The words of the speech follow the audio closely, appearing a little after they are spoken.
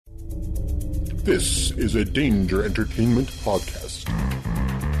This is a Danger Entertainment podcast.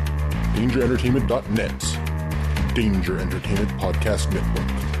 DangerEntertainment.net. Danger Entertainment Podcast Network.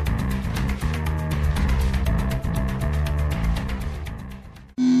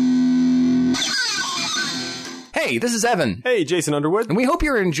 Hey, this is Evan. Hey, Jason Underwood. And we hope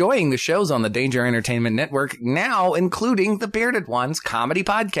you're enjoying the shows on the Danger Entertainment Network, now including the Bearded Ones comedy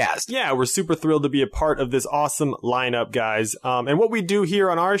podcast. Yeah, we're super thrilled to be a part of this awesome lineup, guys. And what we do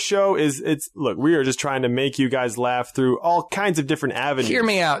here on our show is, look, we are just trying to make you guys laugh through all kinds of different avenues. Hear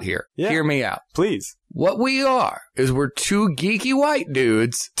me out here. Yeah. Hear me out. Please. What we are is we're two geeky white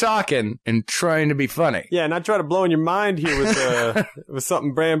dudes talking and trying to be funny. Yeah, not try to blow in your mind here with with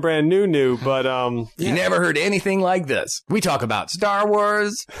something brand new, but You never heard anything like this. We talk about Star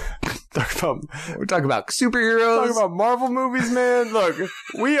Wars. We talk about superheroes. Talk about Marvel movies, man. Look,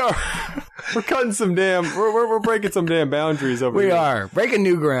 we're cutting some we're breaking some damn boundaries over here. We are breaking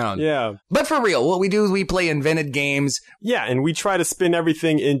new ground. Yeah. But for real, what we do is we play invented games. Yeah, and we try to spin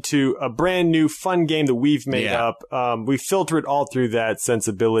everything into a brand new fun game that we've made up. We filter it all through that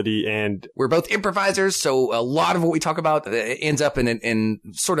sensibility, and we're both improvisers, so a lot of what we talk about ends up in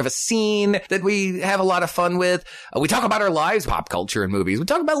sort of a scene that we have a lot of fun with. We talk about our lives, pop culture, and movies. We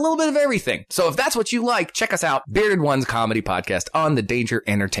talk about a little bit of everything. So if that's what you like, check us out, Bearded Ones Comedy Podcast on the Danger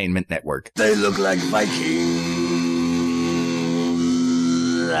Entertainment Network. They look like Vikings.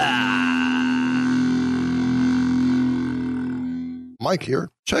 Mike here.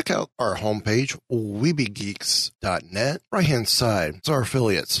 Check out our homepage, weebiegeeks.net. Right-hand side, it's our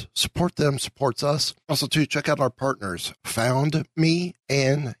affiliates. Support them, supports us. Also, too, check out our partners, Found Me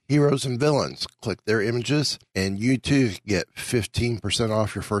and Heroes and Villains. Click their images, and you, too, get 15%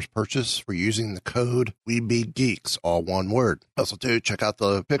 off your first purchase for using the code WeBeGeeks, all one word. Also, too, check out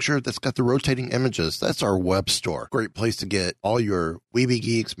the picture that's got the rotating images. That's our web store. Great place to get all your Weebie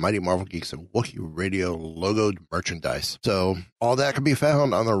Geeks, Mighty Marvel Geeks, and Wookiee Radio logoed merchandise. So, all that can be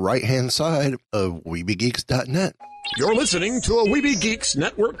found on the right-hand side of WeebieGeeks.net. You're listening to a Weebie Geeks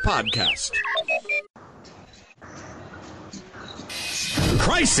Network podcast.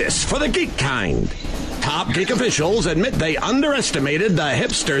 Crisis for the geek kind. Top geek officials admit they underestimated the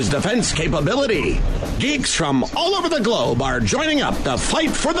hipsters' defense capability. Geeks from all over the globe are joining up to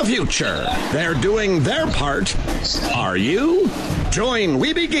fight for the future. They're doing their part. Are you? Join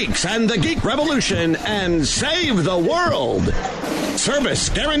Weebie Geeks and the Geek Revolution and save the world. Service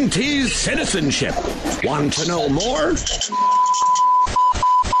guarantees citizenship. Want to know more?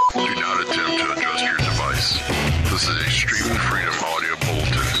 Do not attempt to adjust your device. This is a streaming freedom audio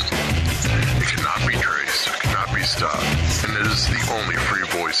bulletin. It cannot be traced, it cannot be stopped, and it is the only free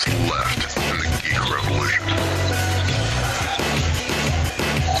voice left in the Geek Revolution.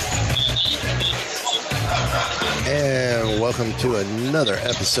 And welcome to another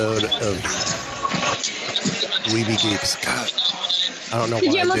episode of Weebie Geeks. God, I don't know why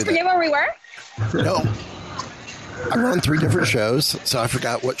Did you almost forget where we were? No. I run 3 different shows, so I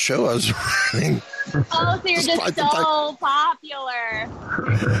forgot what show I was running. Oh, so you're just so popular.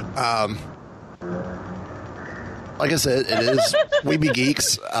 Like I said, it is Weebie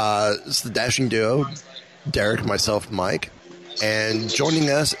Geeks. It's the dashing duo, Derek, myself, Mike. And joining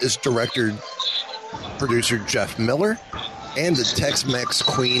us is producer Jeff Miller, and the Tex-Mex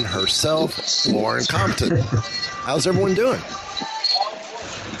queen herself, Lauren Compton. How's everyone doing?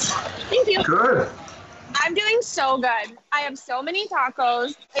 Thank you. Good. I'm doing so good. I have so many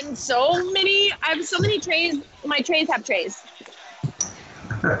tacos and I have so many trays. My trays have trays.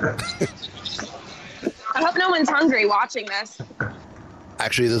 I hope no one's hungry watching this.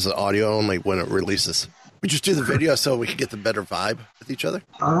 Actually, this is audio only when it releases. We just do the video so we can get the better vibe with each other.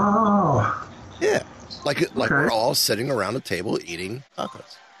 Oh. Yeah. Like Okay. we're all sitting around a table eating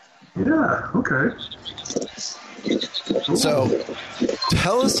tacos. Yeah, okay. So,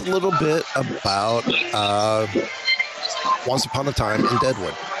 tell us a little bit about Once Upon a Time in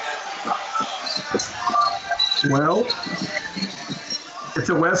Deadwood. Well, it's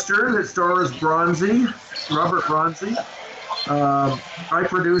a Western that stars Robert Bronzy. I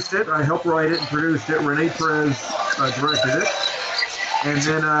produced it. I helped write it and produced it. Renee Perez directed it. And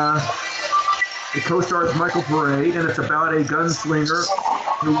then it co-stars Michael Paré, and it's about a gunslinger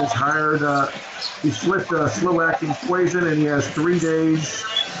who is hired. He's flipped a slow-acting poison, and he has 3 days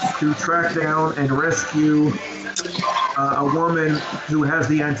to track down and rescue a woman who has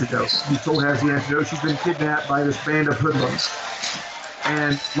the antidote. He's told has the antidote. She's been kidnapped by this band of hoodlums.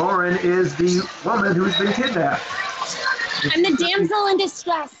 And Lauren is the woman who's been kidnapped. I'm the damsel in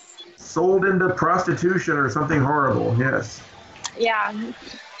distress. Sold into prostitution or something horrible, yes. Yeah.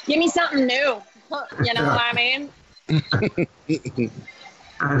 Give me something new. You know what I mean?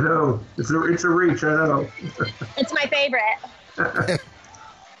 I know. It's a reach, I know. It's my favorite.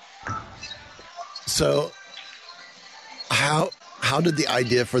 So, how did the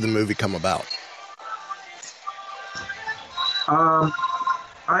idea for the movie come about? I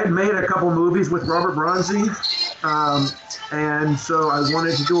had made a couple movies with Robert Bronzi, and so I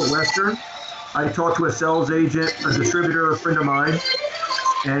wanted to do a Western. I talked to a sales agent, a distributor, a friend of mine,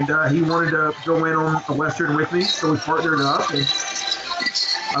 and he wanted to go in on a Western with me, so we partnered up, and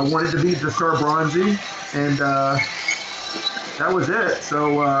I wanted to be the star Bronzi, and that was it.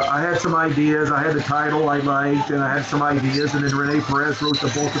 So I had some ideas. I had the title I liked, and I had some ideas, and then Rene Perez wrote the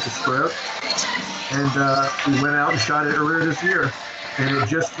bulk of the script, and we went out and shot it earlier this year. And it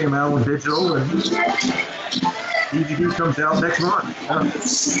just came out on digital, and DVD comes out next month.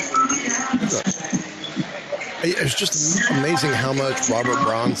 It's just amazing how much Robert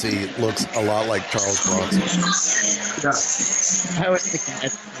Bronzi looks a lot like Charles Bronson. Yeah. I was thinking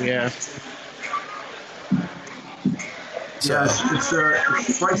that, yeah. So, Yeah,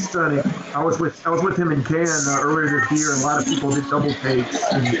 it's quite stunning. I was with him in Cannes earlier this year, and a lot of people did double takes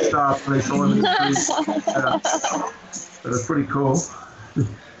and stopped when they saw him in the street. It was pretty cool.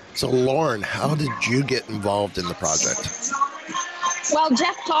 so Lauren, how did you get involved in the project? Well,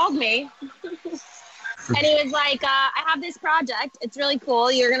 Jeff called me, and he was like, I have this project. It's really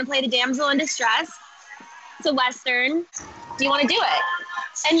cool. You're going to play the damsel in distress. It's a Western. Do you want to do it?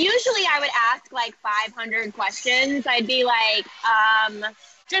 And usually I would ask like 500 questions. I'd be like,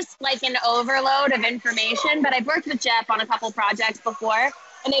 just like an overload of information. But I've worked with Jeff on a couple projects before,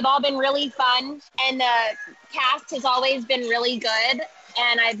 and they've all been really fun. And the cast has always been really good,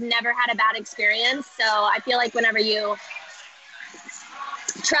 and I've never had a bad experience. So I feel like whenever you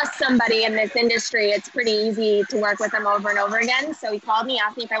trust somebody in this industry, it's pretty easy to work with them over and over again. So he called me,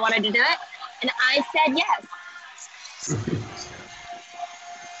 asked me if I wanted to do it, and I said yes.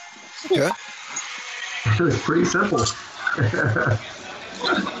 Okay. It was pretty simple.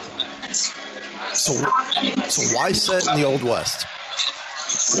 So why set in the Old West?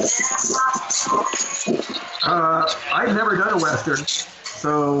 I've never done a Western,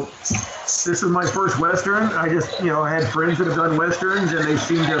 so this is my first Western. I just, I had friends that have done Westerns, and they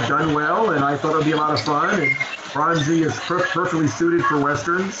seem to have done well, and I thought it would be a lot of fun, and Bronzi is perfectly suited for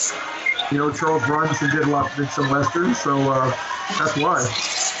Westerns. Charles Bronson did some Westerns, so that's why.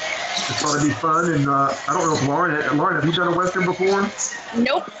 I thought it'd be fun, and I don't know if Lauren, have you done a Western before?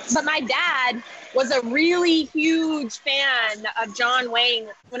 Nope, but my dad was a really huge fan of John Wayne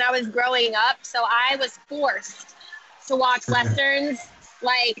when I was growing up, so I was forced to watch Westerns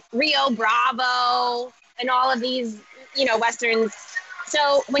like Rio Bravo and all of these, Westerns.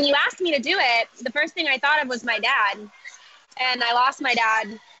 So when you asked me to do it, the first thing I thought of was my dad, and I lost my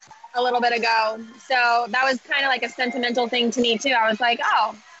dad a little bit ago, so that was kind of like a sentimental thing to me too. I was like,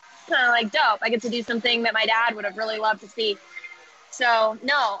 oh, kind of like dope. I get to do something that my dad would have really loved to see. So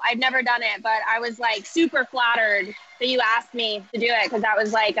no, I've never done it, but I was like super flattered that you asked me to do it, because that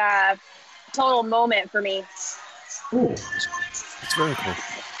was like a total moment for me. Cool. It's very cool.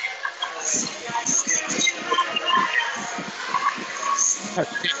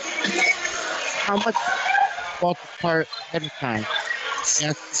 How much about the part ahead of time?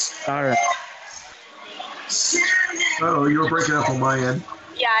 Yes, sorry. Oh, you were breaking up on my end.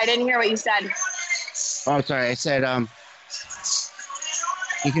 Yeah, I didn't hear what you said. Oh, sorry. I said,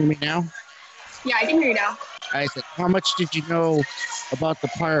 you hear me now? Yeah, I can hear you now. I said, how much did you know about the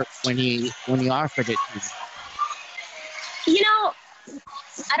part when he offered it to you?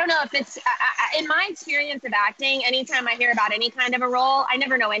 I don't know if it's in my experience of acting, anytime I hear about any kind of a role, I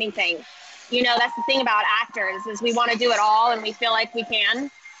never know anything. That's the thing about actors, is we want to do it all and we feel like we can.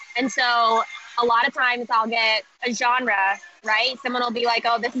 And so a lot of times I'll get a genre, right? Someone will be like,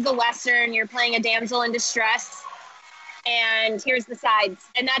 oh, this is a Western, you're playing a damsel in distress, and here's the sides.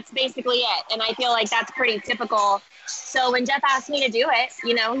 And that's basically it. And I feel like that's pretty typical. So when Jeff asked me to do it,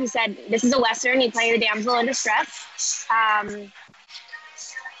 he said, this is a Western, you play the damsel in distress. I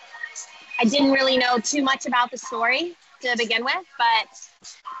didn't really know too much about the story to begin with, but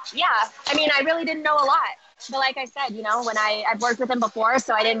yeah, I really didn't know a lot. But like I said, when I've worked with him before,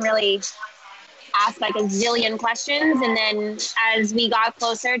 so I didn't really ask like a zillion questions. And then as we got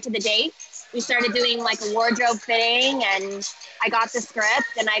closer to the date, we started doing like a wardrobe fitting, and I got the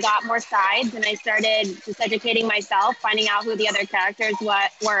script and I got more sides, and I started just educating myself, finding out who the other characters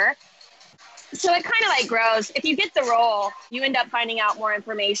were. So it kind of like grows. If you get the role, you end up finding out more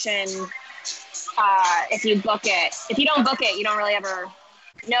information if you book it. If you don't book it, you don't really ever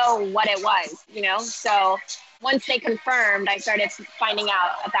know what it was, So once they confirmed, I started finding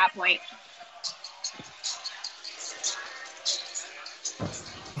out at that point.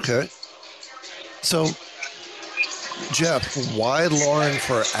 Okay. So, Jeff, why Lauren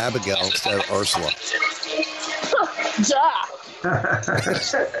for Abigail instead of Ursula?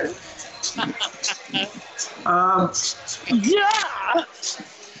 Yeah.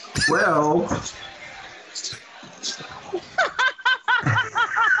 Well,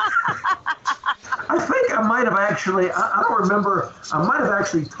 I think I might have actually, I don't remember, I might have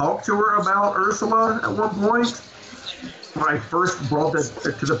actually talked to her about Ursula at one point when I first brought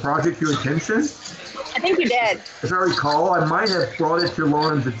that to the project to attention. I think you did. As I recall, I might have brought it to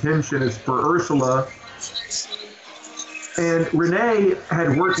Lauren's attention as for Ursula. And Renee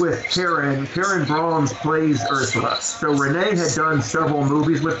had worked with Karen. Karen Brahms plays Ursula. So Renee had done several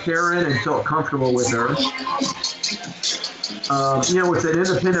movies with Karen and felt comfortable with her. It's an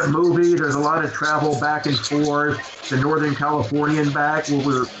independent movie. There's a lot of travel back and forth to Northern California and back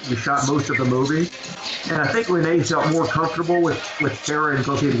where we shot most of the movie. And I think Renee felt more comfortable with Karen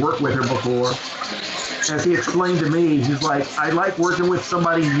because he had worked with her before. As he explained to me, he's like, I like working with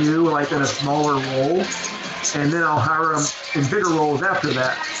somebody new, like in a smaller role. And then I'll hire them in bigger roles after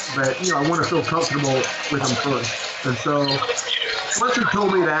that. But, I want to feel comfortable with them first. And so once he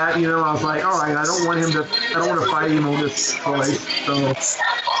told me that, I was like, all right, I don't want to fight him on this choice. So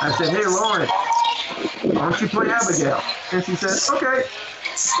I said, hey, Lauren, why don't you play Abigail? And she said, okay.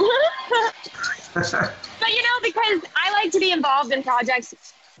 But, because I like to be involved in projects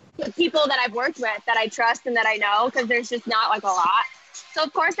with people that I've worked with, that I trust and that I know, because there's just not like a lot. So,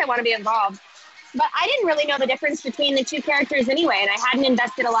 of course, I want to be involved. But I didn't really know the difference between the two characters anyway, and I hadn't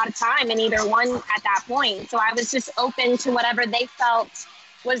invested a lot of time in either one at that point. So I was just open to whatever they felt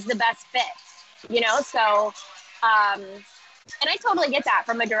was the best fit, So, and I totally get that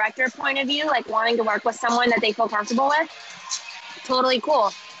from a director point of view, like wanting to work with someone that they feel comfortable with. Totally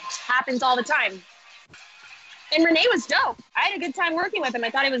cool. Happens all the time. And Renee was dope. I had a good time working with him. I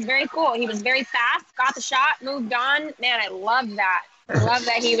thought he was very cool. He was very fast, got the shot, moved on. Man, I love that. I love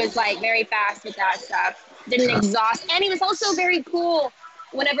that he was very fast with that stuff. Didn't exhaust. And he was also very cool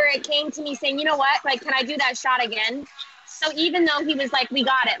whenever it came to me saying, you know what, can I do that shot again? So even though he was like, we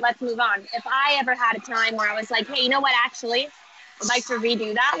got it, let's move on. If I ever had a time where I was like, hey, you know what, actually, I'd like to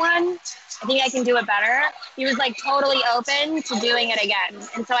redo that one. I think I can do it better. He was totally open to doing it again.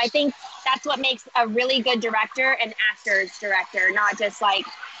 And so I think that's what makes a really good director an actor's director, not just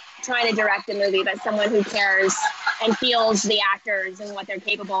trying to direct a movie, but someone who cares and feels the actors and what they're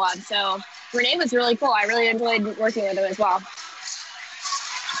capable of. So Renee was really cool. I really enjoyed working with him as well.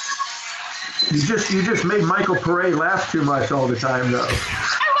 You just made Michael Pare laugh too much all the time, though.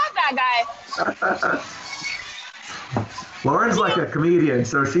 I love that guy. Lauren's like a comedian,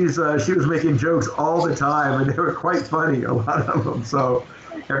 so she was making jokes all the time, and they were quite funny, a lot of them. So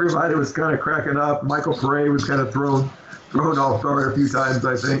everybody was kind of cracking up. Michael Pare was kind of thrown off guard a few times,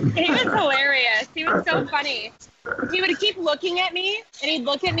 I think. He was hilarious. He was so funny. He would keep looking at me, and he'd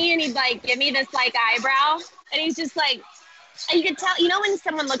look at me, and he'd give me this eyebrow, and he's just and you could tell, when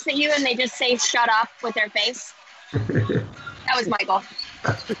someone looks at you and they just say shut up with their face? That was Michael.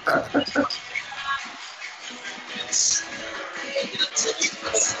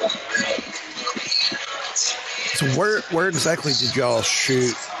 So where exactly did y'all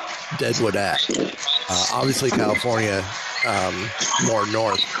shoot Deadwood at? Obviously California, more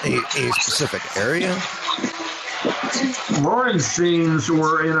north. Any specific area? Lauren's scenes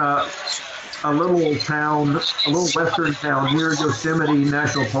were in a little town, a little western town near Yosemite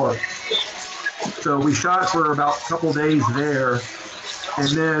National Park. So we shot for about a couple days there, and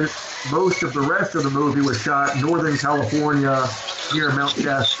then most of the rest of the movie was shot in Northern California near Mount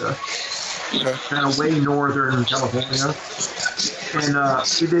Shasta, kind of way northern California. And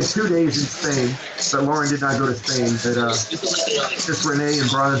we did 2 days in Spain, but Lauren did not go to Spain. But just Renee and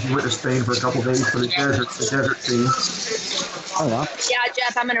Brian went to Spain for a couple days for the desert scene. Oh, wow. Yeah,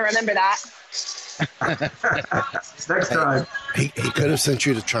 Jeff, I'm going to remember that. Next time. He could have sent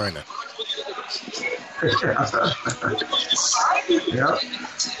you to China. Yeah.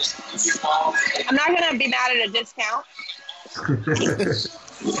 I'm not going to be mad at a discount.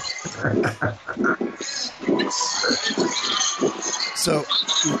 So,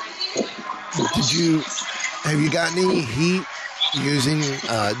 have you got any heat using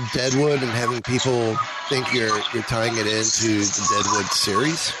Deadwood and having people think you're tying it into the Deadwood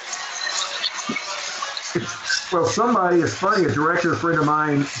series? Well, it's funny, a director friend of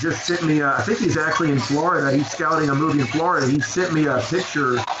mine just sent me, I think he's actually in Florida. He's scouting a movie in Florida. He sent me a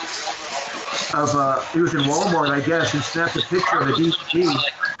picture of, he was in Walmart, I guess, and snapped a picture of the DVD.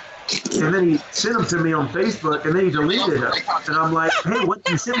 And then he sent them to me on Facebook, and then he deleted it. And I'm like, hey, what?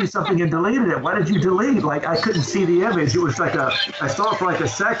 You sent me something and deleted it. Why did you delete? Like, I couldn't see the image. It was like I saw it for like a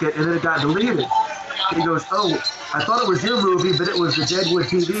second, and then it got deleted. He goes, oh, I thought it was your movie, but it was the Deadwood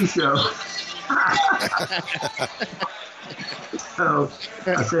TV show. So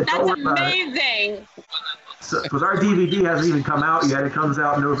I said, That's don't worry about it. amazing. Because our DVD hasn't even come out yet. It comes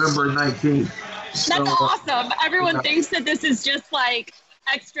out November 19th. That's So, awesome. Everyone thinks that this is just like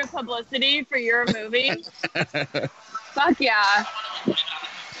extra publicity for your movie. Fuck yeah.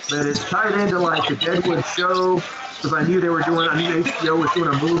 But it's tied into like the Deadwood show, because I knew HBO was doing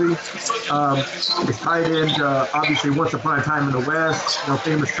a movie. It's tied into obviously Once Upon a Time in the West,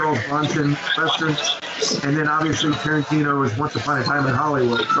 famous Charles Bronson Western, and then obviously Tarantino's Once Upon a Time in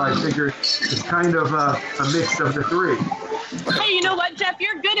Hollywood. So I figured it's kind of a mix of the three. Hey, you know what, Jeff?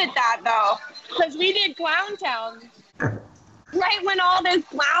 You're good at that though, because we did Clown Town. Right when all this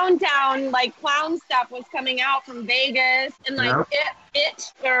Clown Town, like clown stuff was coming out from Vegas, and like it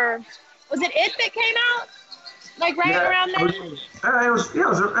was it that came out? Like around then? It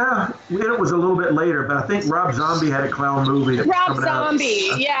was a little bit later, but I think Rob Zombie had a clown movie. That Rob was coming Zombie,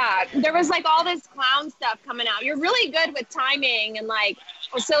 out. yeah. There was like all this clown stuff coming out. You're really good with timing and like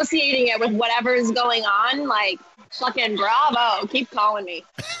associating it with whatever's going on. Like, fucking bravo. Keep calling me.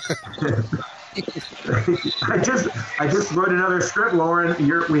 I just wrote another script, Lauren.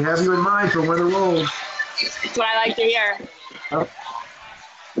 We have you in mind for one of the roles. That's what I like to hear. Oh.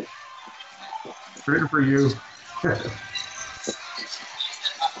 Written for you.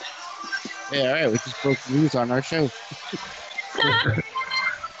 Yeah, all right. We just broke news on our show.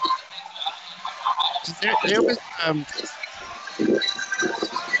 there was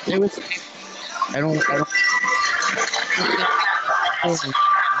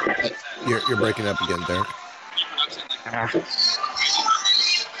You're breaking up again, Derek.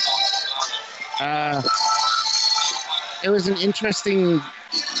 It was an interesting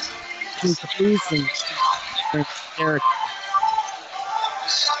conclusion. Derek.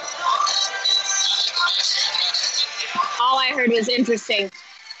 All I heard was interesting.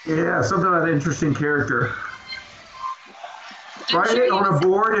 Yeah, something about an interesting character. Write it on a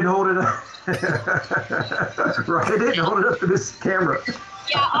board and hold it up. Write it and hold it up to this camera.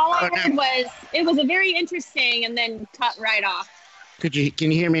 Yeah, all I heard was it was a very interesting, and then cut right off. Can you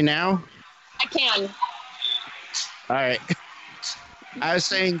hear me now? I can. All right. I was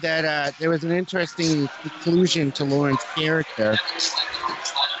saying that there was an interesting conclusion to Lauren's character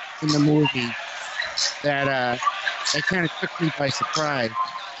in the movie that kind of took me by surprise.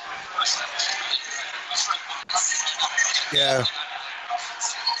 Yeah.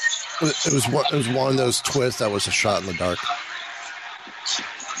 It was one of those twists that was a shot in the dark.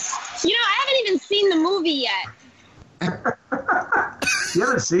 You know, I haven't even seen the movie yet. You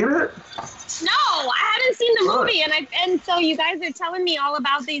haven't seen it? No, I haven't seen the movie, and so you guys are telling me all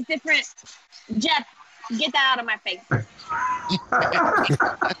about these different. Jeff, get that out of my face. Am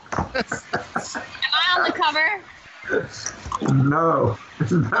I on the cover? No.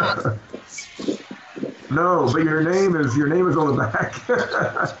 No, but your name is on the back.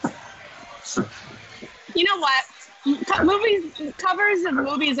 You know what? Covers of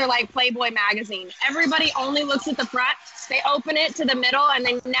movies are like Playboy magazine. Everybody only looks at the front. They open it to the middle and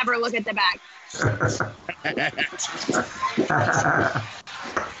they never look at the back.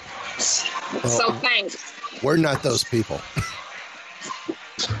 So thanks. We're not those people.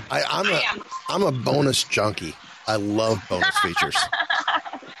 I'm a bonus junkie. I love bonus features.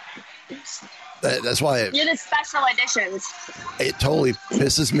 That's why You're the special editions. It totally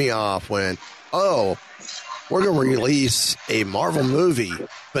pisses me off when, we're going to release a Marvel movie,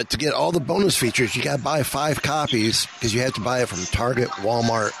 but to get all the bonus features, you got to buy 5 copies because you have to buy it from Target,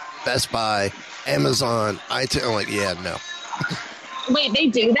 Walmart, Best Buy, Amazon, iTunes. I'm like, yeah, no. Wait, they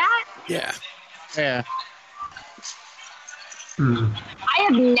do that? Yeah. Yeah. I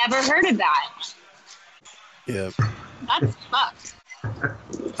have never heard of that. Yeah. That's fucked.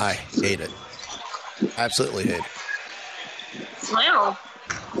 I hate it. Absolutely hate it. Wow.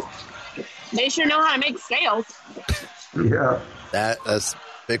 They sure know how to make sales. Yeah. That's a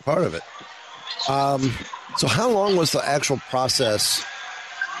big part of it. So how long was the actual process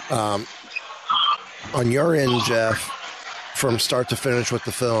on your end, Jeff, from start to finish with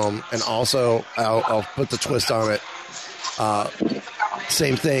the film? And also, I'll put the twist on it.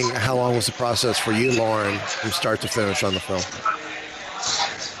 Same thing, how long was the process for you, Lauren, from start to finish on the film?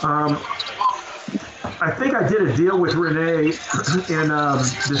 I think I did a deal with Renee in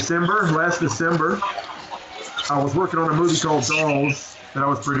last December. I was working on a movie called Dolls that I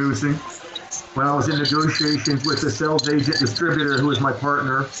was producing. when I was in negotiations with the sales agent distributor who was my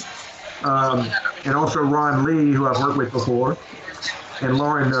partner, and also Ron Lee, who I've worked with before. And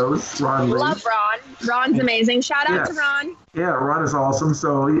Lauren knows Ron Lee. Love Ron. Ron's amazing. Shout out to Ron. Yeah, Ron is awesome.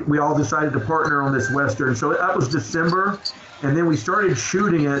 So we all decided to partner on this Western. So that was December. And then we started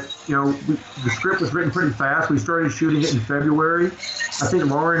shooting it. You know, the script was written pretty fast. We started shooting it in February. I think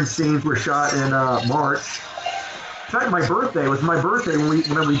Lauren's scenes were shot in March. In fact, my birthday was my birthday when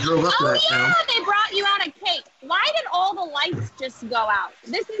we drove up to that town. Oh, yeah, they brought you out a cake. Why did all the lights just go out?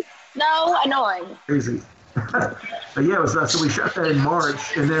 This is so annoying. Crazy. But yeah, it was, so we shot that in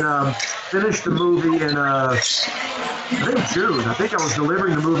March, and then finished the movie in I think June. I think I was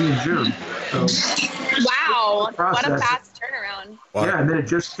delivering the movie in June. So, wow, what a fast turnaround! Wow. Yeah, and then it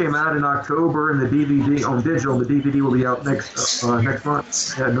just came out in October, and the DVD on digital. The DVD will be out next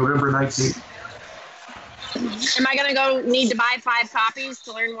month, November 19th. Am I gonna need to buy 5 copies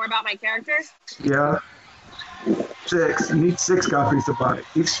to learn more about my character? Yeah. 6. You need 6 copies to buy.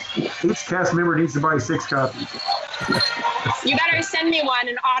 Each cast member needs to buy 6 copies. You better send me one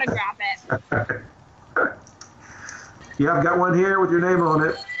and autograph it. Yeah, I've got one here with your name on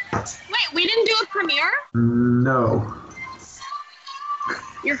it. Wait, we didn't do a premiere? No.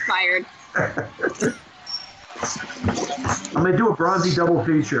 You're fired. I'm gonna do a Bronzy double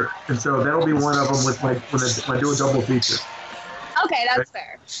feature, and so that'll be one of them with when I do a double feature. Okay, that's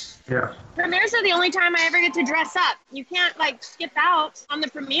fair. Yeah. Premieres are the only time I ever get to dress up. You can't skip out on the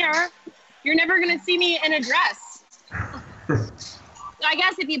premiere. You're never gonna see me in a dress. I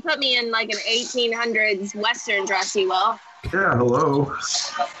guess if you put me in an 1800s Western dress, you will. Yeah. Hello.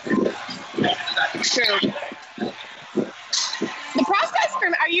 True. The process for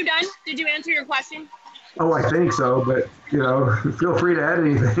are you done? Did you answer your question? Oh, I think so, but feel free to add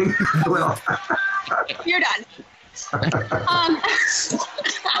anything. Well. You're done.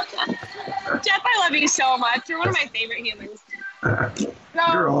 Jeff, I love you so much. You're one of my favorite humans.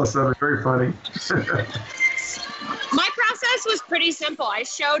 You're awesome. It's very funny. My process was pretty simple. I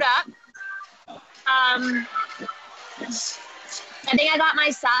showed up. I think I got my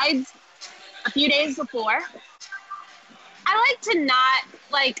sides a few days before. I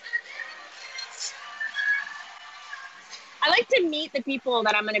like to meet the people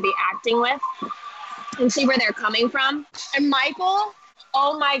that I'm going to be acting with and see where they're coming from. And Michael,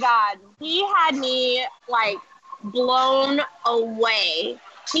 oh my God, he had me blown away.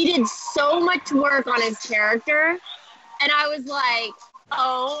 He did so much work on his character. And I was like,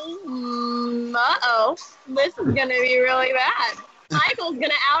 uh-oh, this is going to be really bad. Michael's going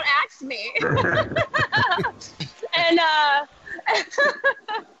to outact me. And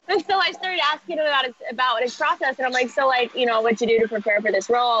so I started asking him about his process, and I'm like, so what'd you do to prepare for this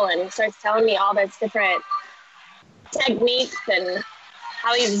role? And he starts telling me all this different techniques and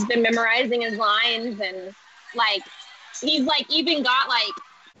how he's been memorizing his lines, and he's even got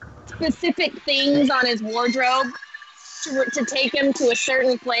specific things on his wardrobe to take him to a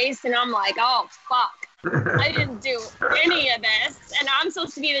certain place, and I'm like, oh fuck, I didn't do any of this, and I'm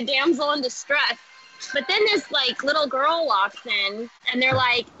supposed to be the damsel in distress. But then this little girl walks in, and they're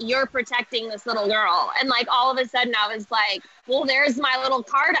like, you're protecting this little girl. And all of a sudden I was like, well, there's my little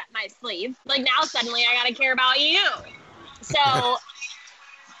card up my sleeve. Now suddenly I got to care about you. So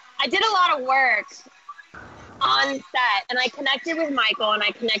I did a lot of work on set, and I connected with Michael, and I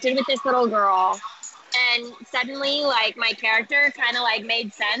connected with this little girl. And suddenly my character kind of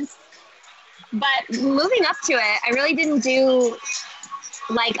made sense. But moving up to it, I really didn't do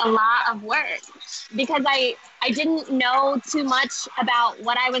a lot of work, because I didn't know too much about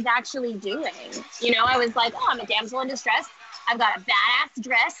what I was actually doing. I was like, oh, I'm a damsel in distress. I've got a badass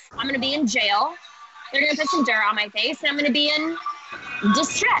dress. I'm going to be in jail. They're going to put some dirt on my face, and I'm going to be in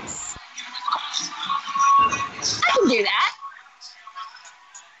distress. I can do that.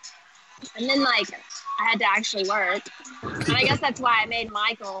 And then I had to actually work. And I guess that's why I made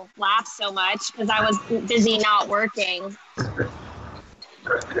Michael laugh so much, because I was busy not working.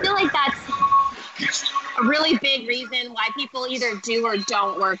 I feel like that's a really big reason why people either do or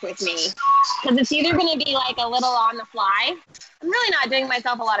don't work with me. Because it's either going to be a little on the fly. I'm really not doing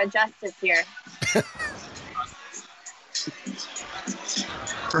myself a lot of justice here.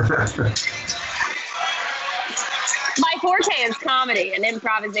 My forte is comedy and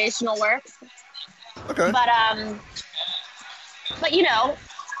improvisational work. Okay. But I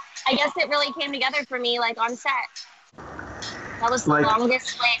guess it really came together for me on set. That was the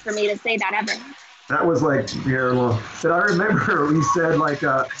longest way for me to say that ever. That was very long. But I remember he said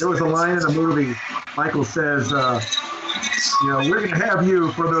there was a line in the movie. Michael says, we're gonna have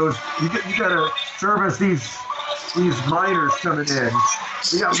you for those. You gotta serve us these these minors coming in.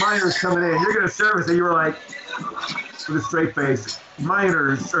 We got minors coming in. You're going to service it. You were like, with a straight face,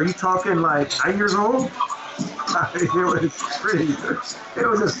 minors, are you talking like 9 years old? It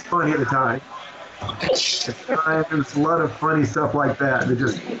was just funny at the time. There was a lot of funny stuff like that that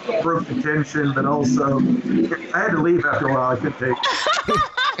just broke the tension, but also I had to leave after a while. I couldn't take it.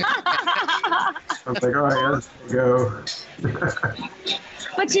 I was like, all right, let's go.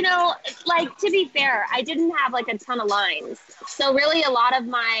 But like, to be fair, I didn't have like a ton of lines. So really a lot of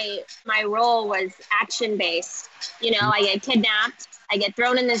my role was action based. I get kidnapped, I get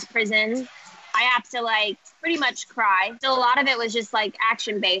thrown in this prison, I have to like pretty much cry. So a lot of it was just like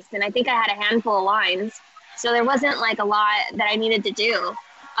action based, and I think I had a handful of lines. So there wasn't like a lot that I needed to do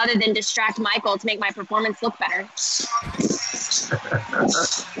other than distract Michael to make my performance look better.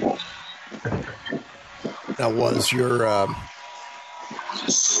 Now, was your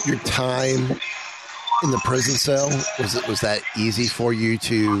time in the prison cell, was that easy for you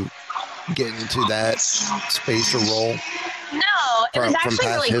to get into that space or role? No, it was actually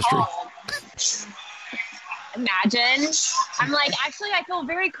really history? cold. Imagine. I'm like, actually, I feel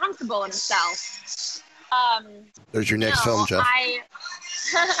very comfortable in a cell. There's your next film, Jeff.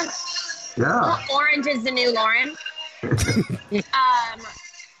 Yeah. Orange is the new Lauren.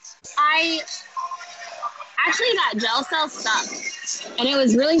 I actually got jail cell stuck, and it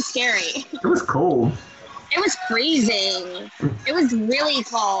was really scary. It was cold. It was freezing. It was really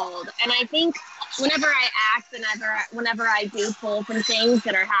cold. And I think whenever I act, whenever I do pull from things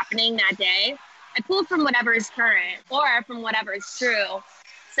that are happening that day, I pull from whatever is current or from whatever is true.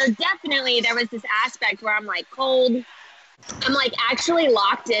 So definitely there was this aspect where I'm like cold. I'm like actually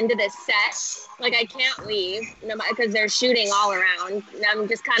locked into this set. Like I can't leave because they're shooting all around. And I'm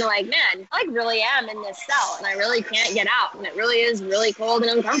just kind of like, man, I like really am in this cell and I really can't get out. And it really is really cold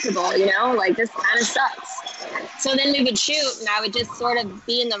and uncomfortable, like this kind of sucks. So then we would shoot and I would just sort of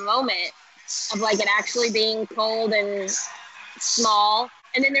be in the moment of like it actually being cold and small.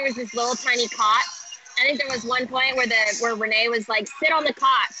 And then there was this little tiny cot. I think there was one point where Renee was like, sit on the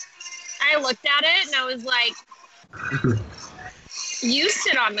cot. I looked at it and I was like, you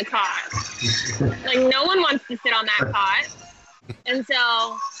sit on the cot. Like no one wants to sit on that cot. And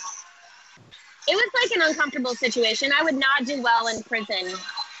so it was like an uncomfortable situation. I would not do well in prison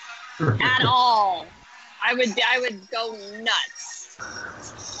at all. I would go nuts.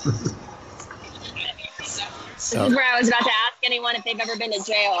 This is where I was about to ask anyone if they've ever been to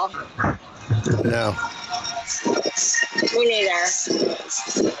jail. No. Me neither.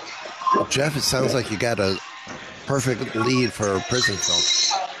 Jeff, it sounds like you got a perfect lead for a prison film.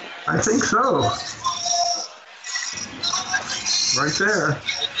 I think so. Right there.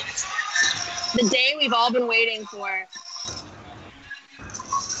 The day we've all been waiting for.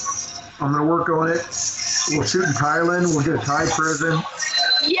 I'm going to work on it. We'll shoot in Thailand. We'll get a Thai prison.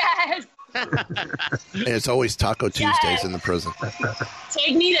 Yes. And it's always Taco Tuesdays in the prison.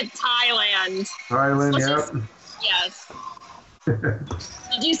 Take me to Thailand. Thailand, yep. Yes.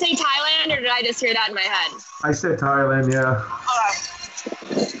 Did you say Thailand or did I just hear that in my head? I said Thailand, yeah.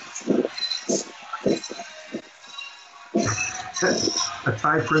 A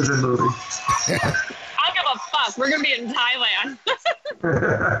Thai prison movie. I don't give a fuck. We're going to be in Thailand.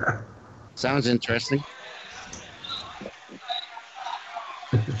 Sounds interesting.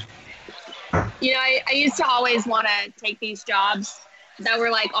 I used to always want to take these jobs that were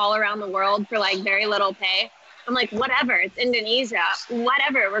like all around the world for like very little pay. I'm like, whatever, it's Indonesia,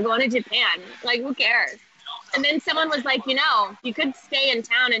 whatever, we're going to Japan. Like, who cares? And then someone was like, you could stay in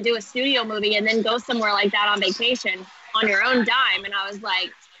town and do a studio movie and then go somewhere like that on vacation on your own dime. And I was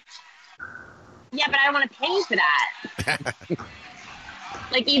like, yeah, but I don't want to pay for that.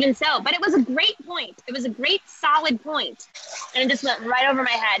 Like, even so. But it was a great point. It was a great, solid point. And it just went right over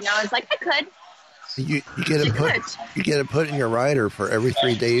my head. And I was like, I could. You get it put in your rider for every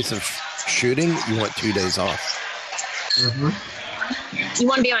 3 days of shooting. You want 2 days off. Mm-hmm. You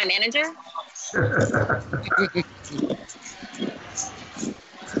want to be my manager?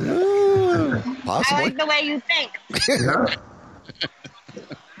 Possibly. I like the way you think. Yeah.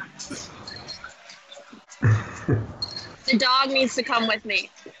 The dog needs to come with me.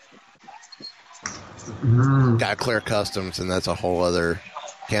 Got clear customs, and that's a whole other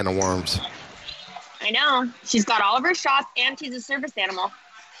can of worms. I know. She's got all of her shots, and she's a service animal.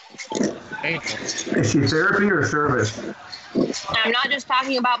 Is she therapy or service? I'm not just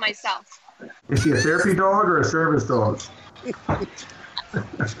talking about myself. Is she a therapy dog or a service dog?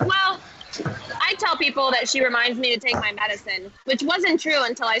 Well, I tell people that she reminds me to take my medicine, which wasn't true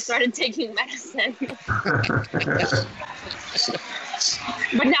until I started taking medicine.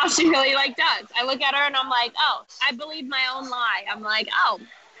 But now she really like does. I look at her and I'm like, oh, I believe my own lie. I'm like, oh,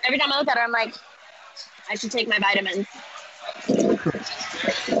 every time I look at her, I'm like, I should take my vitamins.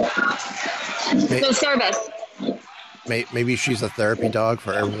 So service. Maybe she's a therapy dog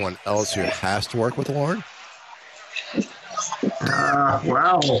for everyone else who has to work with Lauren.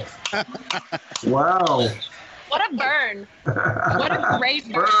 Wow. Wow. What a burn. What a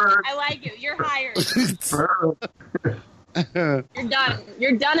great burn. I like you. You're hired. You're done.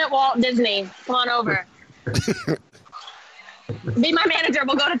 You're done at Walt Disney. Come on over. Be my manager.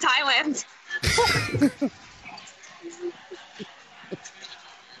 We'll go to Thailand.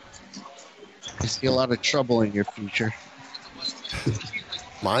 I see a lot of trouble in your future.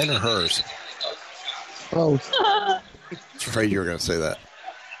 Mine or hers? Both. I was afraid you were going to say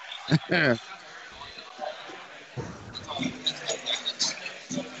that.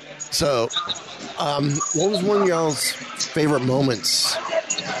 So, what was one of y'all's favorite moments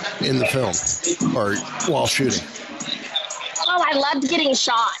in the film or while shooting? Oh, I loved getting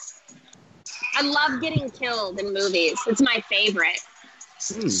shot. I love getting killed in movies. It's my favorite.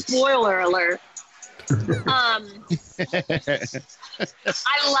 Spoiler alert. I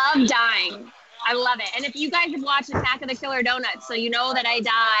love dying. I love it. And if you guys have watched Attack of the Killer Donuts, so you know that I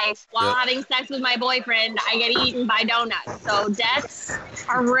die while having sex with my boyfriend, I get eaten by donuts. So deaths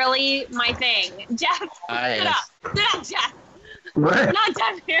are really my thing. Jeff, sit up. Sit up, Jeff. What? Not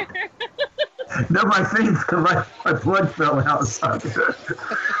Jeff here. No, my thing, my blood fell out.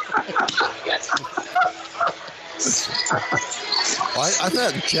 I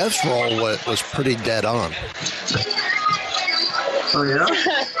thought Jeff's role was pretty dead on. Oh, yeah?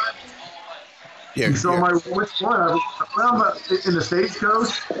 Yeah, you saw my, which one? Well, in the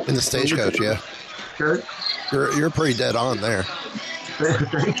Stagecoach? In the Stagecoach, yeah. Okay. You're pretty dead on there.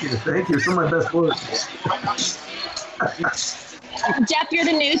 Thank you. It's some of my best work. Jeff, you're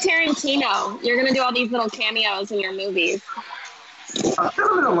the new Tarantino. You're going to do all these little cameos in your movies. I've been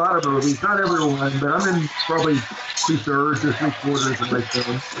in a lot of movies, not everyone, but I'm in probably 2/3 or 3/4 of my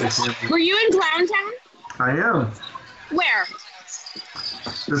films. Were you in Clowntown? I am. Where?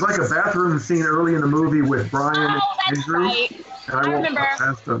 There's like a bathroom scene early in the movie with Brian and Andrew. Right. And I remember. walked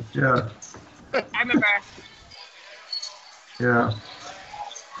past them. Yeah. I remember. Yeah.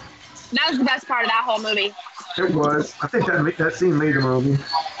 That was the best part of that whole movie. It was. I think that scene made the movie.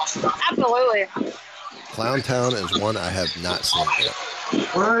 Absolutely. Clowntown is one I have not seen yet.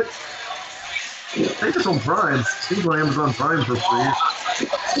 What? They just on Prime. People on Amazon Prime for free.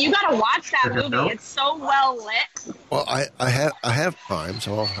 You gotta watch that movie. It's so well lit. Well, I have Prime,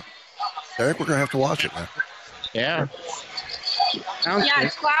 so Derek, we're gonna have to watch it now. Yeah. Yeah,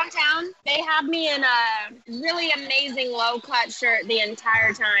 it's Clowntown. They have me in a really amazing low-cut shirt the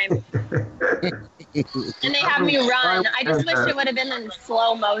entire time. And they have me run. I just wish it would have been in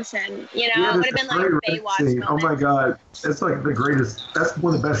slow motion. You know, it would have been like a Baywatch moment. Oh my God. It's like the greatest. That's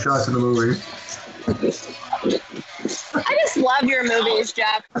one of the best shots in the movie. I just love your movies,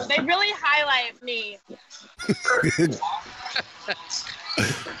 Jeff. They really highlight me.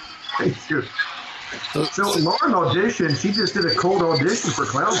 Thank you. So Lauren auditioned. She just did a cold audition for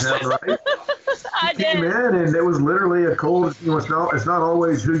Clowntown, right? I did. Came in and it was literally a cold. You know, it's not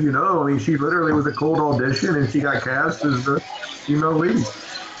always who you know. I mean, she literally was a cold audition, and she got cast as the female lead.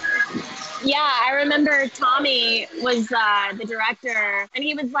 Yeah, I remember Tommy was the director, and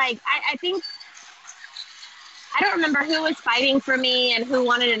he was like, I think, I don't remember who was fighting for me and who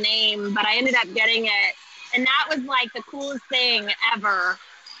wanted a name, but I ended up getting it, and that was like the coolest thing ever.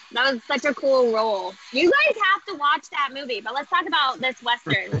 That was such a cool role. You guys have to watch that movie, but let's talk about this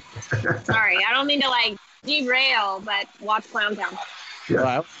Western. Sorry, I don't mean to like derail, but watch Clowntown. Yeah, well,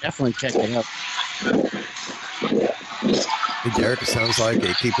 I'll definitely check it out. Hey, Derek, it sounds like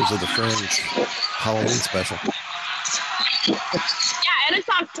a Keepers of the Fringe Halloween special. Yeah, and it's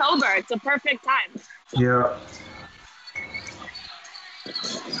October. It's a perfect time. Yeah.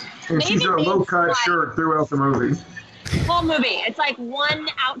 And she's in a low-cut shirt throughout the movie. Whole movie. It's like one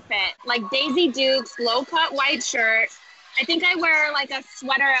outfit. Like Daisy Dukes, low-cut white shirt. I think I wear like a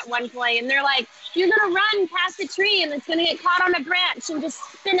sweater at one point, and they're like, you're going to run past a tree, and it's going to get caught on a branch and just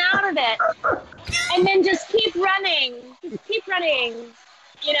spin out of it. And then just keep running. Just keep running.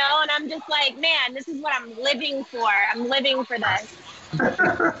 You know, and I'm just like, man, this is what I'm living for. I'm living for this.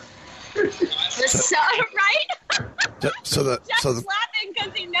 So, right? So the laughing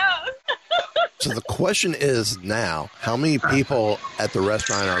because he knows. So the question is now, how many people at the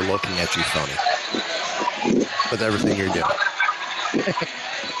restaurant are looking at you funny with everything you're doing?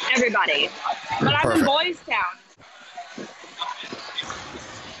 Everybody. But I'm in Boys Town.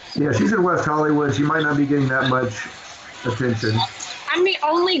 Yeah, she's in West Hollywood. She might not be getting that much attention. I'm the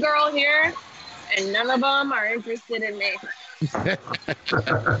only girl here, and none of them are interested in me.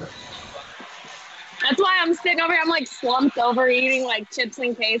 That's why I'm sitting over here. I'm like slumped over eating like chips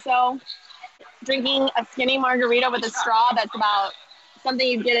and queso, drinking a skinny margarita with a straw that's about something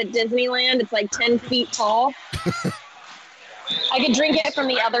you'd get at Disneyland. It's like 10 feet tall. I could drink it from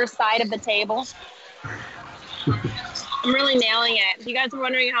the other side of the table. I'm really nailing it. You guys are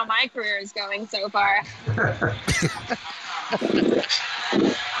wondering how my career is going so far.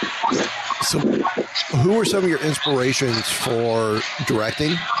 So, who were some of your inspirations for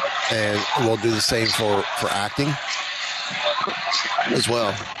directing? And we'll do the same for acting as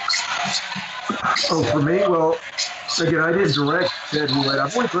well. Oh, for me, well, again, I didn't direct Deadwood.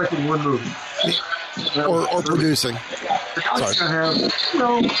 I've only directed one movie. Or producing. Sorry. I have,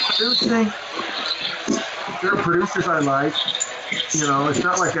 producing. There are producers I like. It's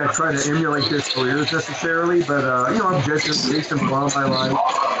not like I try to emulate their careers necessarily, but, I'm Jason Blum I like,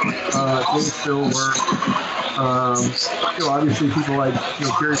 Dave Silver, obviously people like,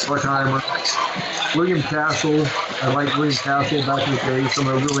 Jerry Bruckheimer, William Castle. I like William Castle back in the day, some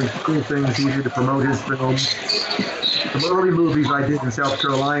of the really cool things he did to promote his films. The early movies I did in South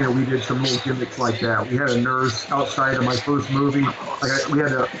Carolina, we did some little gimmicks like that. We had a nurse outside of my first movie. We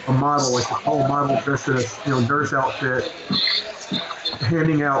had a model, like a tall model dressed in a nurse outfit,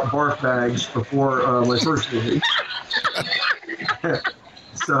 handing out barf bags before my first movie.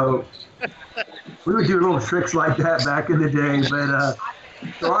 So we would do little tricks like that back in the day, but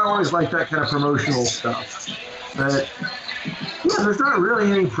so I always liked that kind of promotional stuff. But yeah, there's not really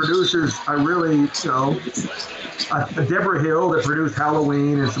any producers I really, Deborah Hill that produced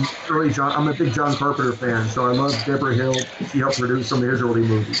Halloween and some early I'm a big John Carpenter fan, so I love Deborah Hill. She helped produce some of his early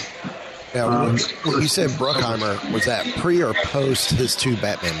movies. Yeah, when you said Bruckheimer, was that pre or post his 2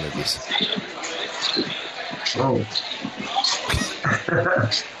 Batman movies? Oh.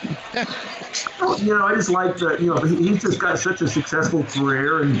 I just like that, he's just got such a successful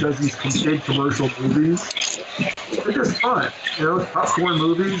career and does these big commercial movies. They're just fun, popcorn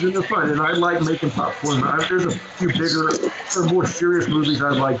movies, and they're fun. And I like making popcorn. There's a few bigger or more serious movies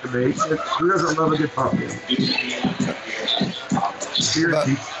I'd like to make. Who doesn't love a good popcorn?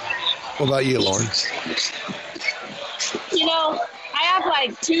 What about you, Lauren? I have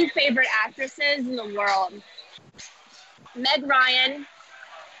like 2 favorite actresses in the world. Meg Ryan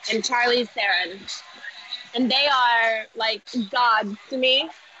and Charlize Theron. And they are like gods to me.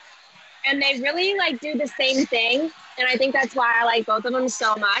 And they really do the same thing. And I think that's why I like both of them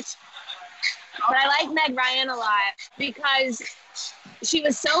so much. But I like Meg Ryan a lot because she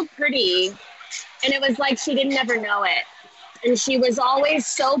was so pretty. And it was like she didn't ever know it. And she was always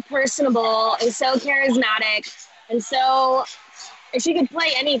so personable and so charismatic. And she could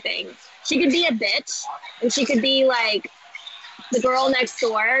play anything. She could be a bitch. And she could be like the girl next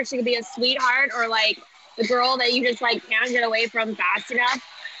door. She could be a sweetheart or like the girl that you just can't get away from fast enough.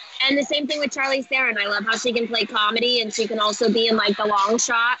 And the same thing with Charlize Theron. I love how she can play comedy and she can also be in The Long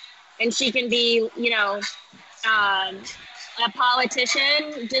Shot. And she can be, a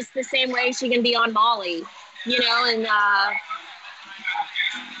politician just the same way she can be on Molly, and I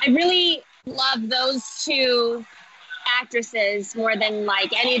really love those 2 actresses more than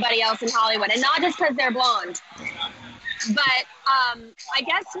anybody else in Hollywood. And not just because they're blonde. But I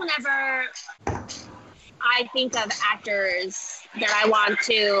guess whenever I think of actors that I want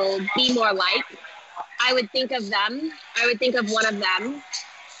to be more like, I would think of them. I would think of one of them.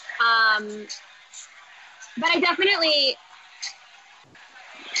 But I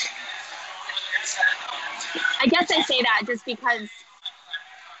guess I say that just because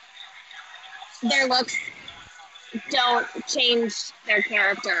their looks don't change their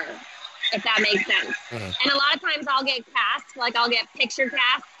character, if that makes sense. And a lot of times I'll get cast, I'll get picture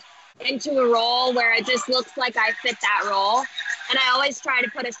cast into a role where it just looks like I fit that role. And I always try to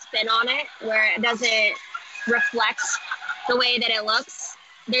put a spin on it where it doesn't reflect the way that it looks.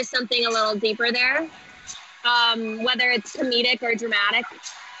 There's something a little deeper there, whether it's comedic or dramatic.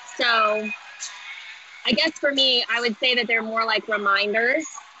 So I guess for me, I would say that they're more like reminders,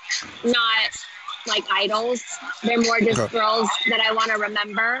 not like idols. They're more just girls that I want to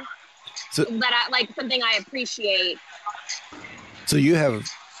remember, that I like, something I appreciate. So you have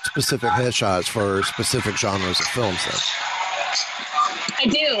specific headshots for specific genres of films then? I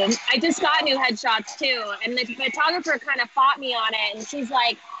do. I just got new headshots too. And the photographer kind of fought me on it. And she's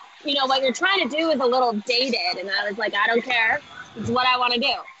like, what you're trying to do is a little dated. And I was like, I don't care. It's what I want to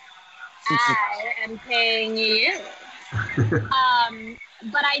do. I am paying you.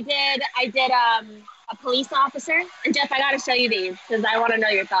 But I did a police officer. And Jeff, I got to show you these because I want to know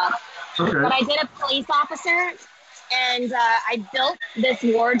your thoughts. Okay. But I did a police officer And I built this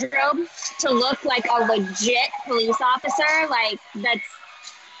wardrobe to look like a legit police officer,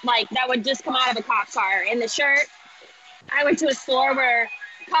 that would just come out of a cop car. In the shirt, I went to a store where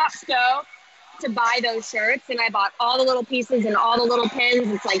cops go to buy those shirts, and I bought all the little pieces and all the little pins.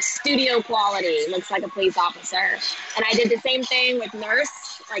 It's like studio quality. It looks like a police officer. And I did the same thing with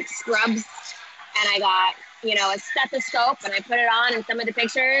nurse, like scrubs. And I got, a stethoscope, and I put it on in some of the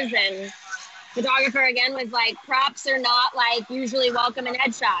pictures. And photographer again was like, props are not like usually welcome in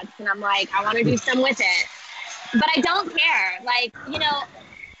headshots. And I'm like, I want to do some with it. But I don't care.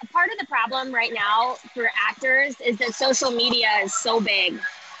 A part of the problem right now for actors is that social media is so big.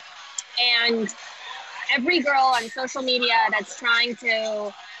 And every girl on social media that's trying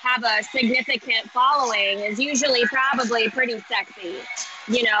to have a significant following is usually probably pretty sexy,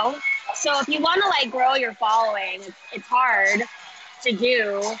 So if you want to grow your following, it's hard to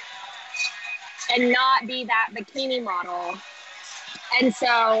do and not be that bikini model. And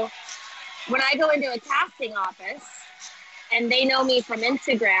so when I go into a casting office and they know me from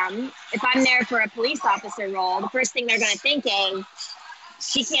Instagram, if I'm there for a police officer role, the first thing they're going to think is,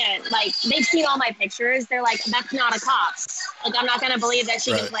 she can't, they've seen all my pictures. They're like, that's not a cop. I'm not going to believe that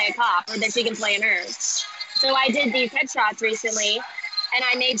she can play a cop or that she can play a nurse. So I did these headshots recently, and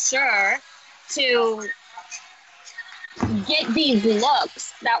I made sure to get these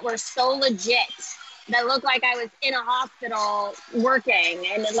looks that were so legit, that looked like I was in a hospital working,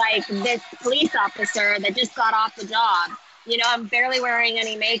 and this police officer that just got off the job. I'm barely wearing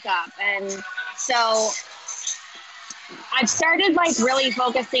any makeup. And so I've started really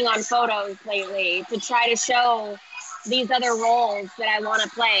focusing on photos lately to try to show these other roles that I want to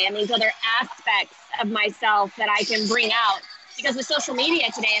play and these other aspects of myself that I can bring out. Because with social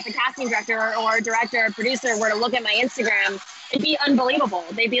media today, if a casting director or director or producer were to look at my Instagram, it'd be unbelievable.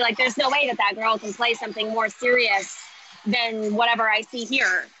 They'd be like, there's no way that girl can play something more serious than whatever I see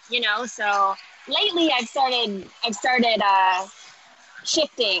here, So lately I've started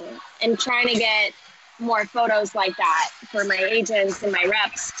shifting and trying to get more photos like that for my agents and my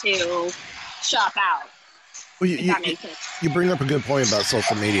reps to shop out. Well, you bring up a good point about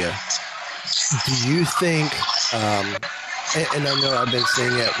social media. Do you think, and I know I've been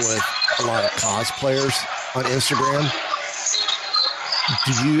seeing it with a lot of cosplayers on Instagram,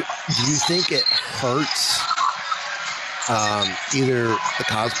 do you think it hurts either the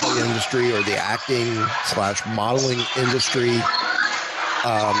cosplay industry or the acting/modeling industry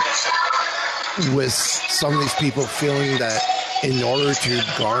with some of these people feeling that in order to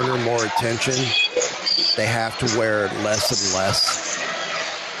garner more attention, they have to wear less and less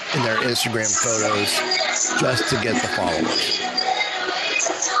in their Instagram photos just to get the followers?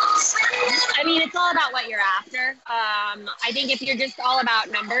 I mean, it's all about what you're after. I think if you're just all about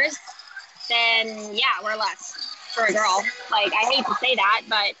numbers, then yeah, wear less for a girl. I hate to say that,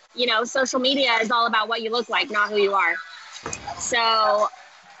 but social media is all about what you look like, not who you are. So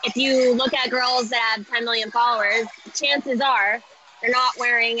if you look at girls that have 10 million followers, chances are they're not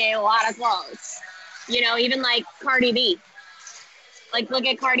wearing a lot of clothes. Even Cardi B. Look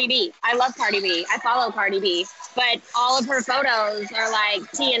at Cardi B. I love Cardi B. I follow Cardi B. But all of her photos are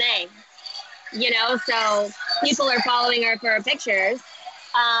TNA. So people are following her for her pictures.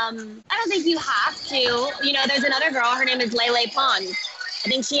 I don't think you have to. There's another girl. Her name is Lele Pons. I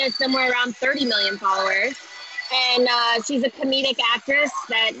think she has somewhere around 30 million followers. And she's a comedic actress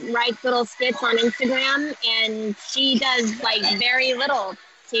that writes little skits on Instagram, and she does very little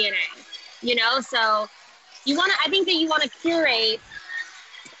TNA, so I think that you want to curate,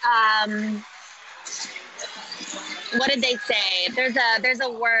 what did they say? There's a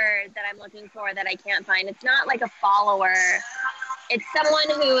word that I'm looking for that I can't find. It's not a follower. It's someone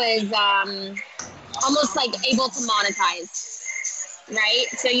who is almost able to monetize. Right?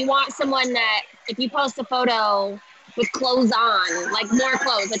 So you want someone that if you post a photo with clothes on, more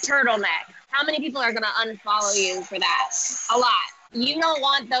clothes, a turtleneck, how many people are going to unfollow you for that? A lot. You don't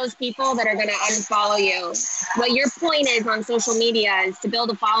want those people that are going to unfollow you. What your point is on social media is to build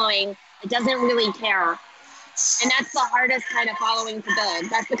a following that doesn't really care. And that's the hardest kind of following to build.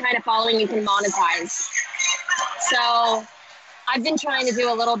 That's the kind of following you can monetize. So I've been trying to do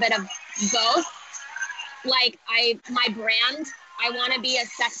a little bit of both. My brand, I want to be a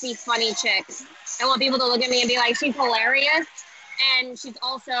sexy, funny chick. I want people to look at me and be like, she's hilarious. And she's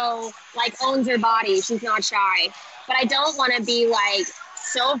also owns her body. She's not shy. But I don't want to be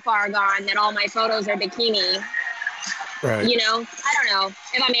so far gone that all my photos are bikini. Right. I don't know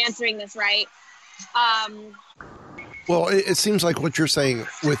if I'm answering this right. Well, it seems like what you're saying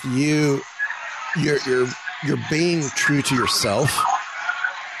with you, you're being true to yourself.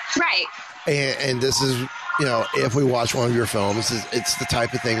 Right. And this is, if we watch one of your films, it's the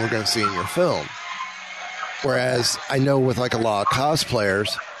type of thing we're going to see in your film. Whereas I know with like a lot of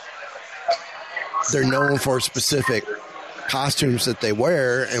cosplayers, they're known for specific costumes that they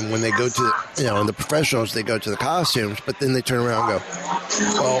wear, and when they go to, and the professionals, they go to the costumes, but then they turn around and go,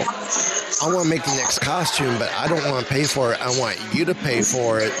 well, I want to make the next costume, but I don't want to pay for it. I want you to pay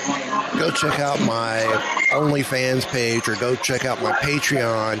for it. Go check out my OnlyFans page or go check out my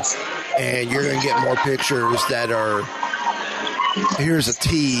Patreon, and you're going to get more pictures that are, here's a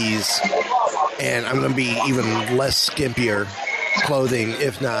tease, and I'm going to be even less skimpier clothing,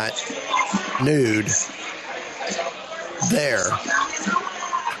 if not nude. There.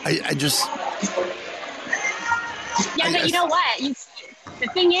 I just... Yeah, but you know what? The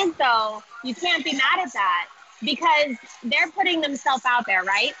thing is, though, you can't be mad at that because they're putting themselves out there,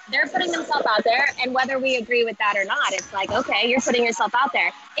 right? They're putting themselves out there, and whether we agree with that or not, it's like, okay, you're putting yourself out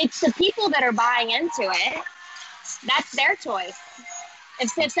there. It's the people that are buying into it. That's their choice.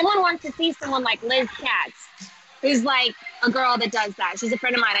 If someone wants to see someone like Liz Katz, who's like a girl that does that. She's a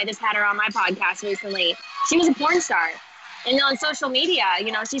friend of mine. I just had her on my podcast recently. She was a porn star. And on social media,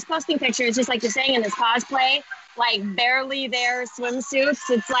 she's posting pictures, just like you're saying, in this cosplay, like barely there swimsuits.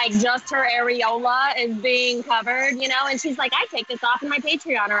 It's like just her areola is being covered, and she's like, I take this off in my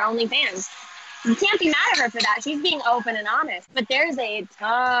Patreon or OnlyFans. You can't be mad at her for that. She's being open and honest. But there's a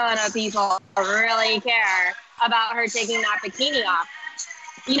ton of people who really care about her taking that bikini off.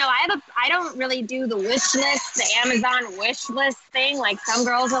 I don't really do the wish list, the Amazon wish list thing. Like some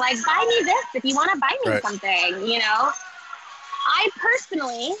girls are like, buy me this if you want to buy me something, I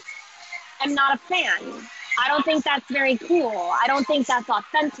personally am not a fan. I don't think that's very cool. I don't think that's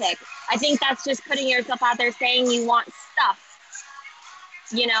authentic. I think that's just putting yourself out there saying you want stuff,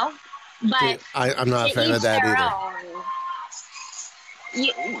 But I'm not a fan of that either.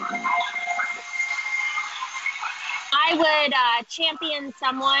 I would champion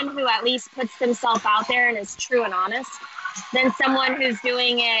someone who at least puts themselves out there and is true and honest than someone who's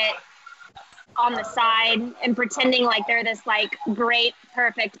doing it on the side and pretending like they're this like great,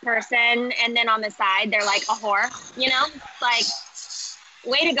 perfect person. And then on the side, they're like a whore, like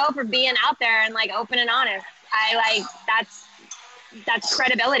way to go for being out there and like open and honest. That's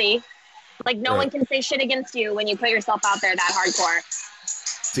credibility. Like no one can say shit against you when you put yourself out there that hardcore.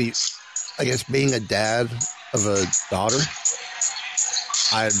 See, I guess being a dad of a daughter,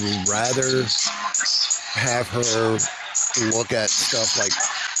 I'd rather have her look at stuff like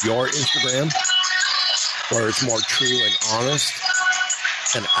your Instagram, where it's more true and honest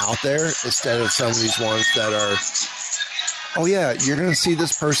and out there, instead of some of these ones that are, oh yeah, you're going to see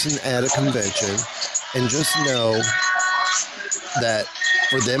this person at a convention, and just know that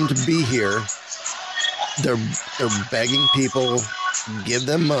for them to be here, they're begging people, give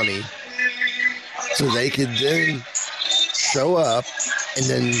them money, so they could then show up and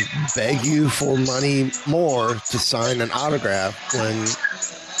then beg you for money more to sign an autograph when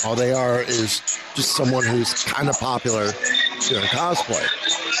all they are is just someone who's kind of popular doing cosplay.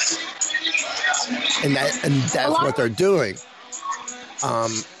 And that's what they're doing.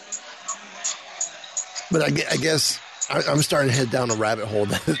 But I guess I'm starting to head down a rabbit hole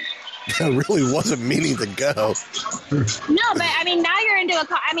that really wasn't meaning to go. No, but now you're into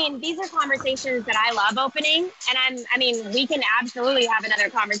these are conversations that I love opening, and we can absolutely have another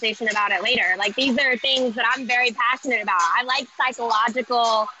conversation about it later. Like these are things that I'm very passionate about. I like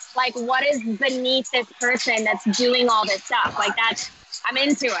psychological, like what is beneath this person that's doing all this stuff. Like I'm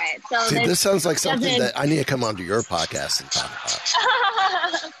into it. So see, this sounds like something that I need to come onto your podcast and talk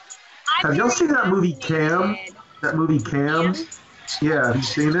about. Have y'all seen that movie Cam? That movie Cam? Yeah, have you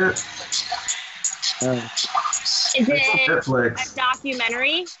seen it? Is it Netflix. A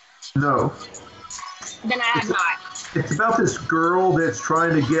documentary? No. Then I have not. It's about this girl that's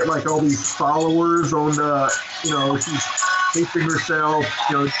trying to get like all these followers on the, she's taping herself,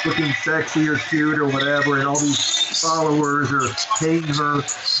 looking sexy or cute or whatever, and all these followers are paying her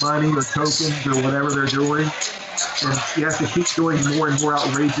money or tokens or whatever they're doing. And she has to keep doing more and more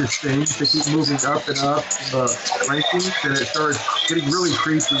outrageous things to keep moving up and up in the rankings, and it starts getting really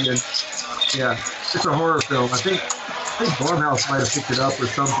creepy. And yeah, it's a horror film. I think Blumhouse might have picked it up or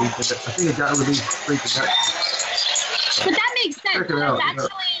something, but I think it got released straight to Netflix. But that makes sense. Check it That's out,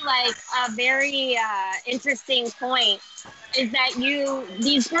 actually like a very interesting point. Is that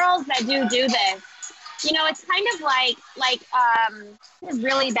these girls that do this? It's kind of like a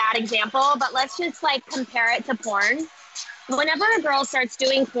really bad example, but let's just like compare it to porn. Whenever a girl starts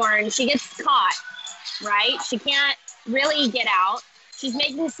doing porn, she gets caught, right? She can't really get out. she's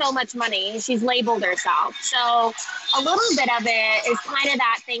making so much money. She's labeled herself. So a little bit of it is kind of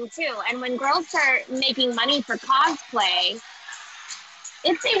that thing too. And when girls start making money for cosplay,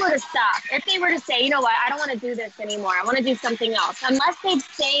 if they were to stop, if they were to say, you know what, I don't want to do this anymore, I want to do something else, unless they've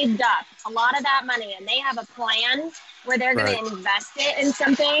saved up a lot of that money and they have a plan where they're going to invest it in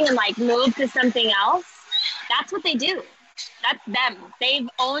something and like move to something else, that's what they do. That's them. They've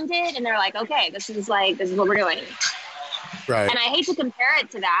owned it and they're like, okay, this is what we're doing. Right. And I hate to compare it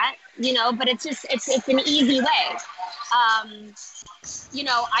to that, you know, but it's just, it's an easy way. You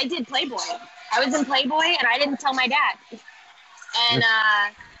know, I did Playboy. I was in Playboy and I didn't tell my dad. And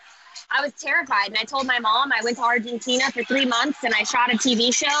I was terrified. And I told my mom. I went to Argentina for 3 months and I shot a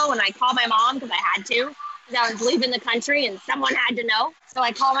TV show. And I called my mom because I had to. Because I was leaving the country and someone had to know. So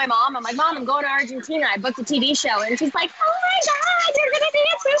I called my mom. I'm like, Mom, I'm going to Argentina. I booked a TV show. And she's like, oh my God, you're going to be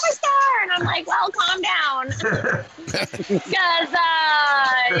a superstar. And I'm like, well, calm down. Because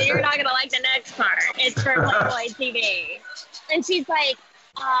you're not going to like the next part. It's for Playboy TV. And she's like,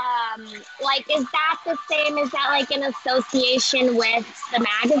 is that the same? Is that like an association with the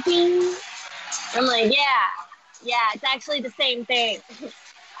magazine? I'm like, yeah, it's actually the same thing.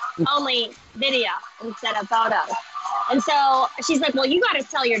 Only video instead of photos. And so she's like, well, you got to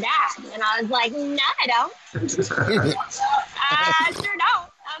tell your dad. And I was like, no, I don't. I sure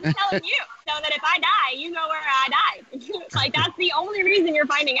don't. I'm telling you so that if I die, you know where I died. Like, that's the only reason you're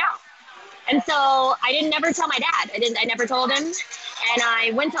finding out. And so I never tell my dad. I never told him. And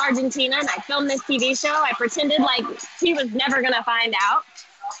I went to Argentina and I filmed this TV show. I pretended like he was never going to find out.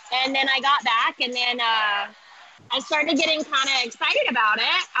 And then I got back and then I started getting kind of excited about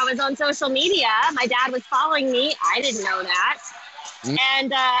it. I was on social media. My dad was following me. I didn't know that.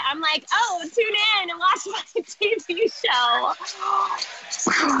 And I'm like, oh, tune in and watch my TV show.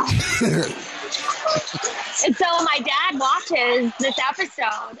 And so my dad watches this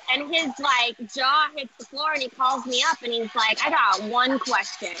episode and his like jaw hits the floor and he calls me up and he's like, I got one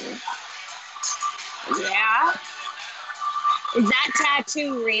question. Yeah? Is that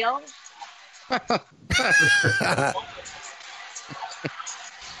tattoo real?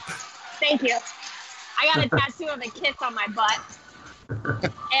 Thank you. I got a tattoo of a kiss on my butt.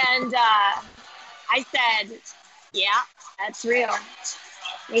 And I said, yeah, that's real.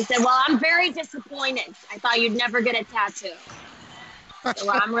 And he said, well, I'm very disappointed. I thought you'd never get a tattoo. So,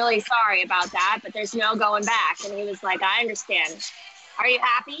 well, I'm really sorry about that, but there's no going back. And he was like, I understand. Are you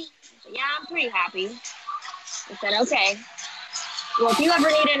happy? I said, yeah, I'm pretty happy. I said, okay. Well, if you ever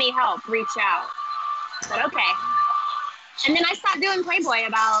need any help, reach out. I said, okay. And then I stopped doing Playboy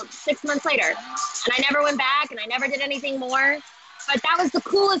about 6 months later. And I never went back and I never did anything more. But that was the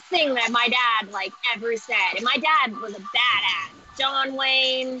coolest thing that my dad, like, ever said. And my dad was a badass. John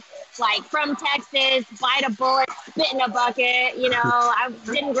Wayne, like, from Texas, bite a bullet, spit in a bucket. You know, I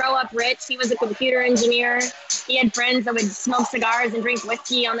didn't grow up rich. He was a computer engineer. He had friends that would smoke cigars and drink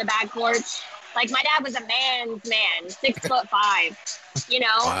whiskey on the back porch. Like, my dad was a man's man, 6'5", you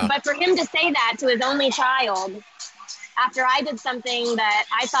know. Wow. But for him to say that to his only child after I did something that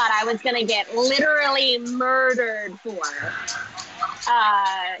I thought I was going to get literally murdered for,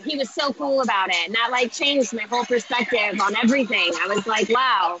 he was so cool about it. And that, like, changed my whole perspective on everything. I was like,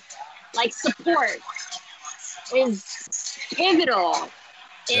 wow, like, support is pivotal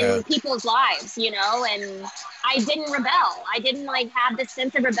in people's lives, you know, and I didn't rebel. I didn't, like, have this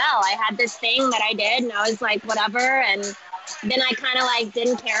sense of rebel. I had this thing that I did, and I was like, whatever, and then I kind of, like,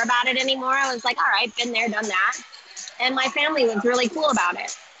 didn't care about it anymore. I was like, all right, been there, done that. And my family was really cool about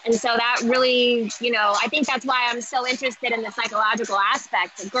it. And so that really, you know, I think that's why I'm so interested in the psychological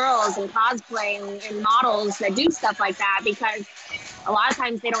aspect of girls and cosplay and models that do stuff like that, because a lot of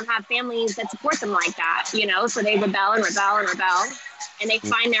times they don't have families that support them like that, you know, so they rebel and rebel and rebel, and they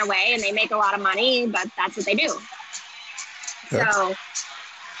find their way and they make a lot of money, but that's what they do. Yeah. So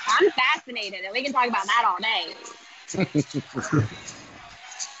I'm fascinated, and we can talk about that all day.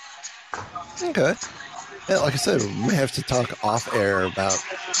 Okay. Yeah, like I said, we have to talk off air about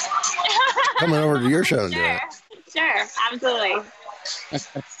coming over to your show and doing it. Sure, absolutely.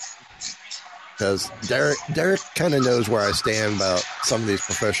 Because Derek kind of knows where I stand about some of these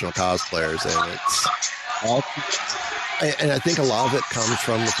professional cosplayers, and I think a lot of it comes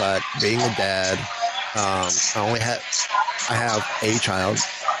from the fact being a dad. I have a child,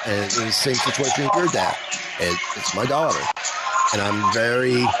 and it's the same situation with your dad. It's my daughter, and I'm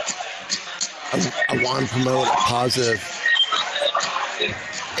very. I want to promote a positive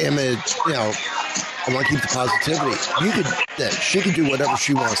image, you know. I want to keep the positivity. She can do whatever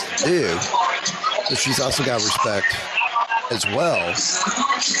she wants to do, but she's also got respect as well.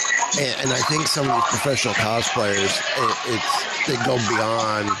 And I think some of these professional cosplayers, they go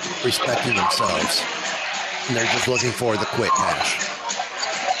beyond respecting themselves. And they're just looking for the quick cash.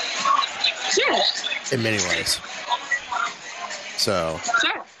 Sure. In many ways. So.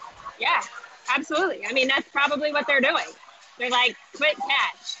 Sure. Yeah, absolutely. I mean, that's probably what they're doing. They're like, quick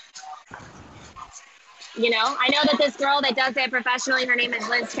cash. You know, I know that this girl that does it professionally, her name is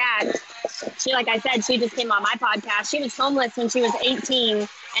Liz Cat. She, like I said, she just came on my podcast. She was homeless when she was 18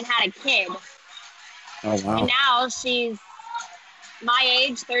 and had a kid. Oh, wow. And now she's my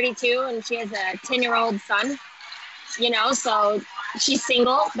age, 32, and she has a 10-year-old son. You know, so she's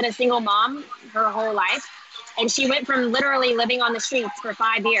single, been a single mom her whole life. And she went from literally living on the streets for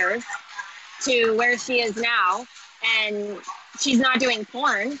 5 years to where she is now. And she's not doing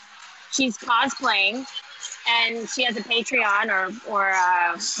porn. She's cosplaying. And she has a Patreon or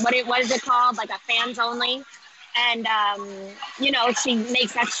what is it called? Like a fans only. And, you know, she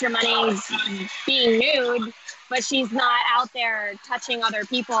makes extra money being nude, but she's not out there touching other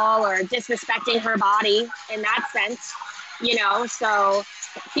people or disrespecting her body in that sense, you know? So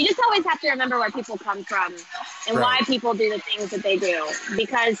you just always have to remember where people come from and why people do the things that they do.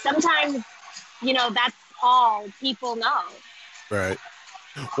 Because sometimes, you know, that's all people know. Right.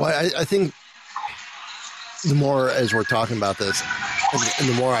 Well, I think the more as we're talking about this, and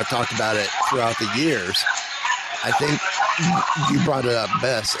the more I've talked about it throughout the years, I think you brought it up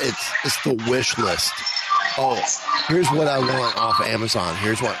best. It's the wish list. Oh, here's what I want off of Amazon.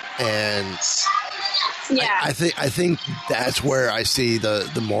 Here's what, and yeah, I think that's where I see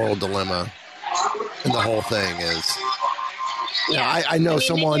the moral dilemma in the whole thing is. Yeah, I know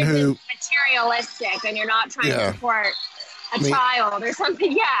someone who materialistic, and you're not trying to support a child or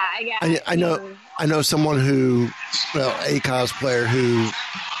something. Yeah, I guess. I know someone who, well, a cosplayer who,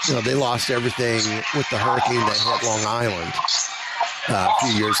 you know, they lost everything with the hurricane that hit Long Island a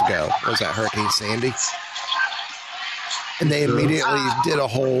few years ago. What was that, Hurricane Sandy? And they immediately did a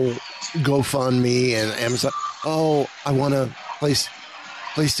whole GoFundMe and Amazon. Oh, I want a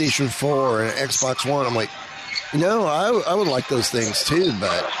PlayStation 4 and Xbox One. I'm like, you know, I would like those things too,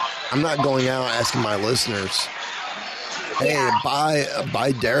 but I'm not going out asking my listeners, hey,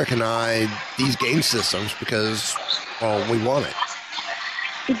 buy Derek and I these game systems because, well, we want it.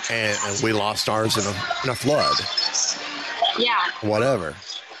 And we lost ours in a flood. Yeah. Whatever.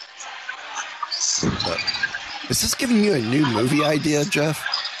 But is this giving you a new movie idea, Jeff?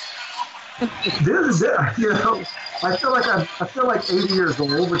 This is it. You know, I feel like 80 years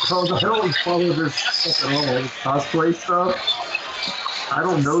old because I don't follow this stuff at all. This cosplay stuff. I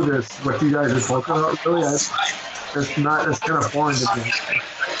don't know this. What you guys are talking about, really. It's kind of foreign to me.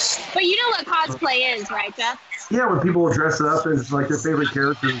 But you know what cosplay is, right, Jeff? Yeah, when people dress up as like their favorite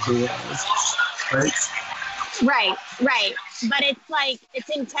characters or whatever, right? Right. But it's like, it's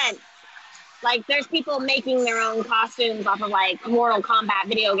intense. Like, there's people making their own costumes off of, like, Mortal Kombat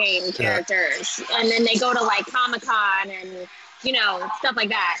video game characters. Yeah. And then they go to, like, Comic-Con and, you know, stuff like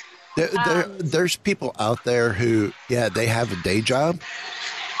that. There's people out there who, they have a day job,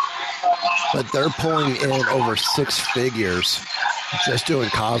 but they're pulling in over 6 figures just doing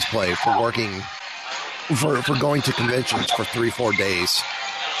cosplay for working, for going to conventions for 3-4 days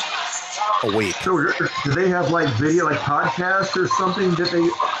a week. So do they have like video, like podcasts or something that they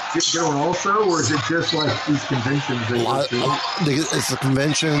get going also, or is it just like these conventions? It's the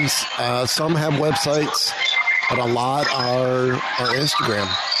conventions. Some have websites, but a lot are Instagram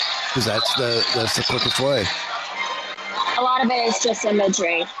because that's the quickest way. A lot of it is just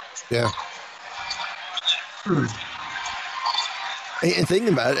imagery. Yeah. And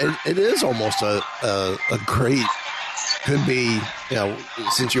thinking about it, it is almost a great. Could be, you know,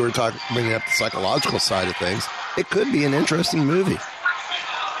 since you were bringing up the psychological side of things, it could be an interesting movie.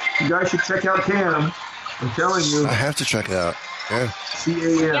 You guys should check out Cam. I'm telling you. I have to check it out. Yeah.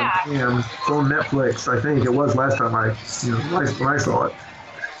 CAM. Cam. It's on Netflix. I think it was last time when I saw it.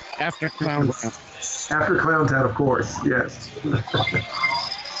 After Clowntown. After Clowntown, of course. Yes.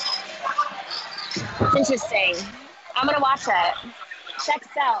 It's interesting. I'm gonna watch it. Sex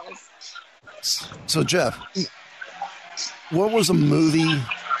sells. So Jeff, what was a movie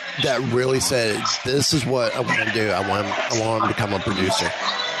that really said, this is what I want to do? I want him to become a producer.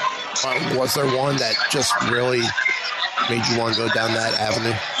 Was there one that just really made you want to go down that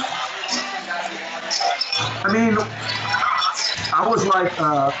avenue? I mean, I was like,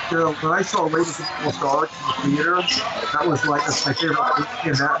 you know, when I saw Raiders of the Lost Ark in the theater, that was like, that's my favorite movie,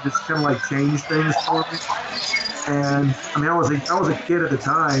 and that just kind of like changed things for me. And I mean, I was a kid at the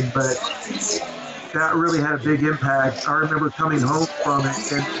time, but that really had a big impact. I remember coming home from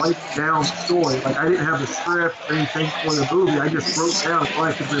it and writing down the story. Like, I didn't have the script or anything for the movie. I just wrote down so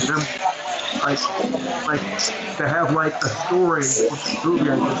I could remember, like to have like a story for the movie.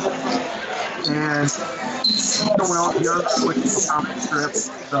 And so when I was young, I went to comic strips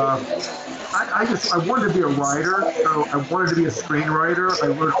and stuff. I wanted to be a writer, so I wanted to be a screenwriter. I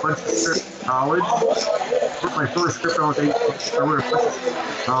wrote a bunch of scripts in college. My first script when I was 18, I wrote a bunch of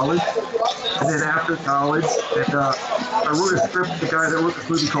scripts in college. And then after college, I wrote a script with the guy that wrote this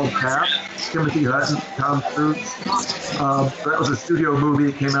movie called Cap, Timothy Hutton, Tom Cruise. That was a studio movie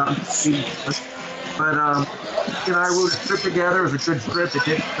that came out in the 80s. But, I wrote a script together. It was a good script. It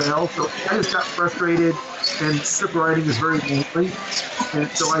didn't fail. So I just got frustrated, and script writing is very lonely. And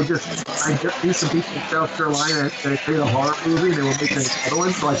so I just knew some people in South Carolina that made a horror movie, and they were making another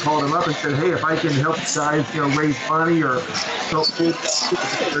one. So I called them up and said, hey, if I can help you guys, raise money or help pull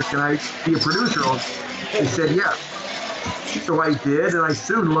together, can I be a producer on it? They said, yeah. So I did, and I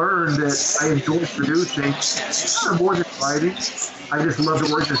soon learned that I enjoyed producing. More than writing, I just love the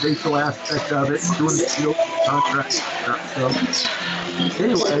organizational aspect of it, doing the field contract stuff. So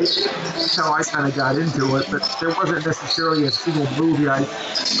anyway, that's how I kind of got into it. But there wasn't necessarily a single movie I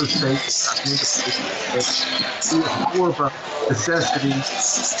per se got into. It was more of a necessity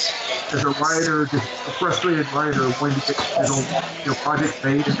as a writer, just a frustrated writer, wanting to get his own project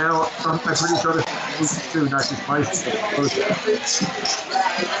made. And now I produce other movies too, not just my stuff. What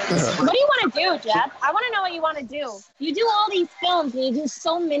do you want to do, Jeff? I want to know what you want to do. You do all these films, and you do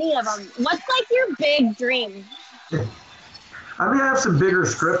so many of them. What's like your big dream? I have some bigger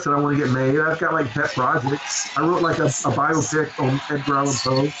scripts that I want to get made. I've got like pet projects. I wrote like a biopic on Edgar Allan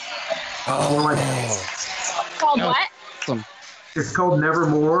Poe. Called what? It's called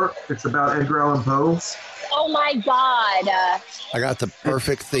Nevermore. It's about Edgar Allan Poe. Oh my God! I got the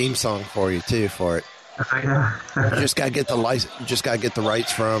perfect theme song for you too for it. Yeah. You just gotta get the license. You just gotta get the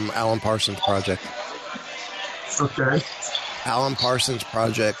rights from Alan Parsons Project. Okay. Alan Parsons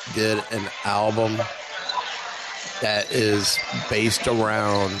Project did an album that is based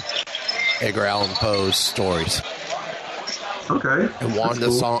around Edgar Allan Poe's stories. Okay. And one of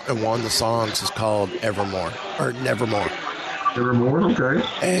the songs is called Evermore or Nevermore. Nevermore, okay.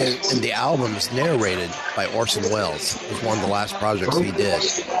 And the album is narrated by Orson Welles. It was one of the last projects he did.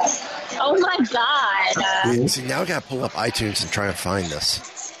 Oh my God! See, now I gotta pull up iTunes and try and find this.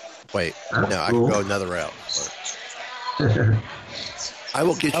 Wait, I can go another route. I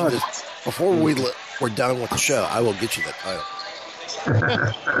will get you this before we're done with the show. I will get you the title.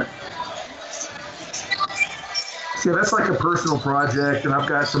 See, that's like a personal project, and I've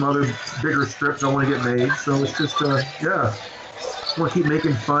got some other bigger scripts I want to get made. So it's just, I want to keep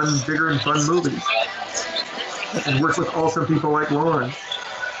making bigger and fun movies, and work with awesome people like Lauren.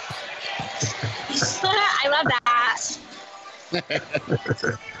 I love that.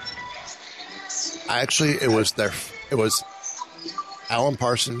 Actually, it was Alan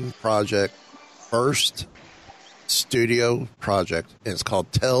Parsons Project first studio project, and it's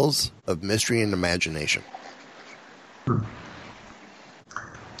called Tales of Mystery and Imagination.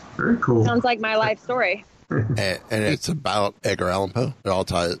 Very cool. Sounds like my life story. And it's about Edgar Allan Poe. It all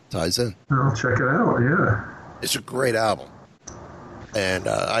ties in. I'll check it out. Yeah, it's a great album. And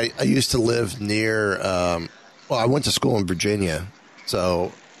I used to live near. I went to school in Virginia,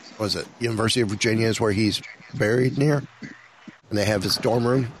 so was it University of Virginia is where he's buried near, and they have his dorm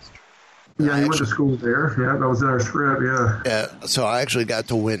room. Yeah, he went to school there. Yeah, that was in our script. Yeah. Yeah. So I actually got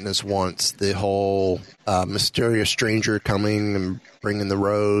to witness once the whole mysterious stranger coming and bringing the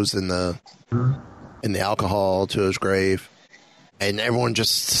rose and the alcohol to his grave, and everyone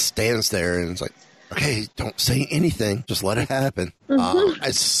just stands there and it's like, okay, don't say anything, just let it happen.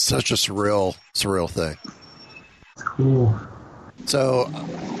 It's such a surreal thing. It's cool. So,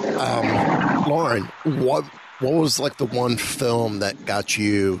 Lauren, what was like the one film that got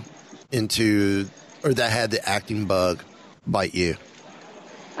you into, or that had the acting bug bite you?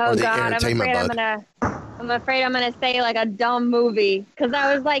 Oh God, I'm afraid I'm gonna say like a dumb movie because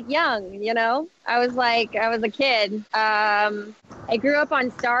I was like young, I was a kid. I grew up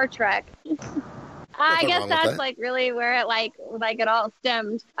on Star Trek. I guess that's like really where it like it all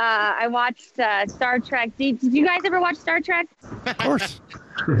stemmed. I watched Star Trek. Did you guys ever watch Star Trek? Of course.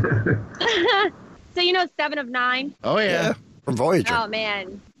 So 7 of 9. Oh yeah, from Voyager. Oh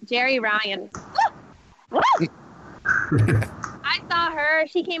man, Jerry Ryan. I saw her.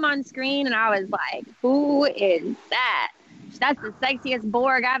 She came on screen, and I was like, "Who is that? That's the sexiest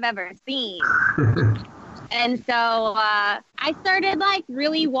Borg I've ever seen." And so I started like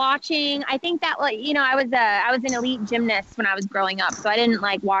really watching. I think that I was an elite gymnast when I was growing up, so I didn't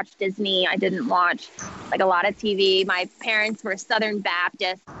like watch Disney. I didn't watch like a lot of TV. My parents were Southern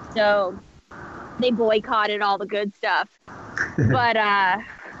Baptist, so they boycotted all the good stuff. But I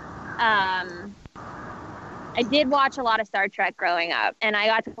did watch a lot of Star Trek growing up, and I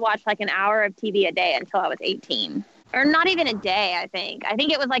got to watch like an hour of TV a day until I was 18. Or not even a day, I think. I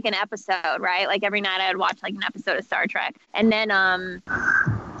think it was like an episode, right? Like every night I would watch like an episode of Star Trek. And then, so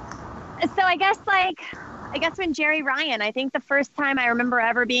I guess when Jerry Ryan, I think the first time I remember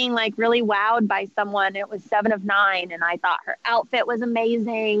ever being like really wowed by someone, it was 7 of 9. And I thought her outfit was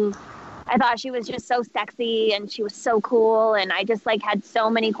amazing. I thought she was just so sexy and she was so cool. And I just like had so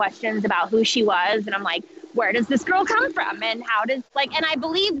many questions about who she was. And I'm like, where does this girl come from? And how does and I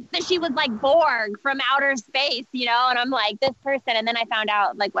believed that she was like Borg from outer space, and I'm like, this person. And then I found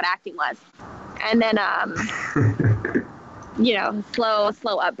out like what acting was. And then,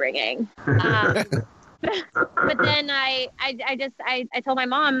 slow upbringing. But then I told my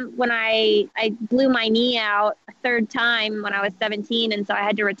mom when I blew my knee out a third time when I was 17, and so I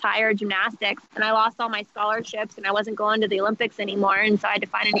had to retire gymnastics, and I lost all my scholarships, and I wasn't going to the Olympics anymore, and so I had to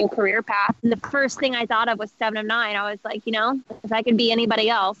find a new career path. And the first thing I thought of was 7 of 9. I was like, if I could be anybody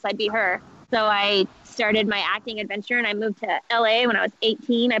else, I'd be her. So I started my acting adventure, and I moved to LA when I was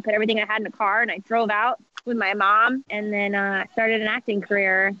 18. I put everything I had in a car, and I drove out with my mom, and then started an acting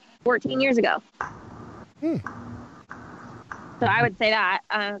career 14 years ago. So I would say that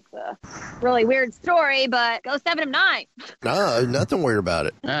it's a really weird story, but go 7 of 9. No, nothing weird about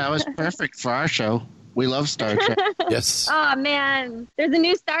it. Yeah, it was perfect for our show. We love Star Trek. Yes. Oh, man. There's a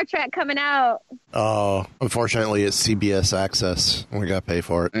new Star Trek coming out. Oh, unfortunately, it's CBS Access. We got to pay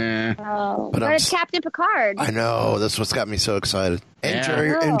for it. Oh, but it's Captain Picard. I know. That's what's got me so excited. And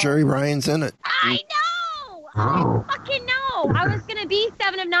Yeah. Jerry Ryan's in it. I know. I fucking know. I was going to be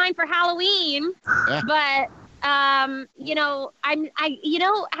 7 of 9 for Halloween, but... have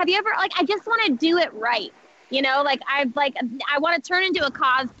you ever I just want to do it right, I want to turn into a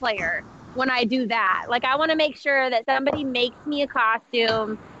cosplayer when I do that. Like, I want to make sure that somebody makes me a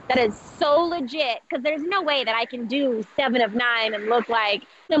costume that is so legit, because there's no way that I can do 7 of 9 and look like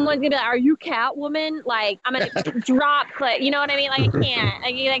someone's gonna be like, are you Catwoman? Like, I'm gonna drop clip, you know what I mean? Like, I can't.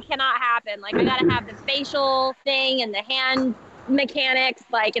 That cannot happen. Like, I gotta have the facial thing and the hand mechanics.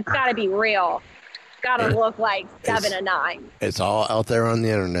 Like, it's gotta be real. Gotta look like 7 of 9. It's all out there on the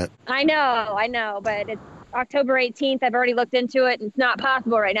internet. I know, but it's October 18th. I've already looked into it, and it's not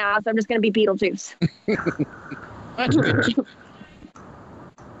possible right now, so I'm just going to be Beetlejuice. That's good.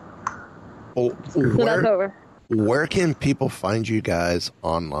 So that's over. Where can people find you guys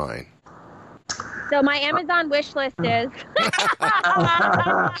online? So my Amazon wish list is...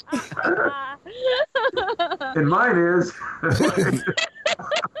 And mine is...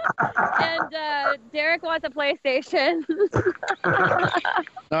 And Derek wants a PlayStation.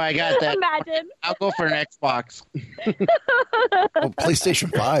 No, I got that. Imagine. I'll go for an Xbox.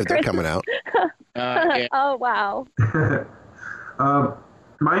 PlayStation 5, they're coming out. Yeah. Oh, wow.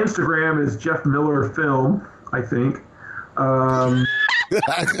 My Instagram is Jeff Miller Film, I think.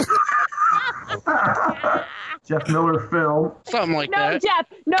 Jeff Miller Film. Something like No,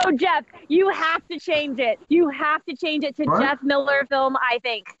 that. Jeff. You have to change it. You have to change it to What? Jeff Miller Film, I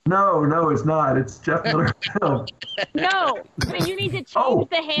think. No, it's not. It's Jeff Miller Film. No, but you need to change Oh,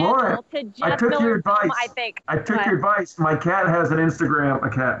 the handle Lauren, to I Jeff took Miller your advice. Film, I think. I took What? your advice. My cat has an Instagram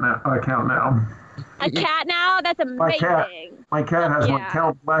account now. A cat now? That's My cat. amazing. My cat has one, Yeah.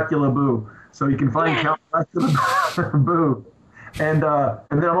 Count Blackula Boo. So you can find Yeah. Count Blackula Boo. And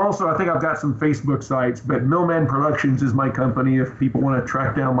then I'm also, I think I've got some Facebook sites, but Millman Productions is my company. If people want to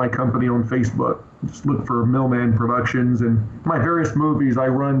track down my company on Facebook, just look for Millman Productions. And my various movies, I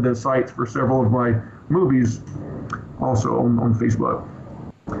run the sites for several of my movies also on Facebook.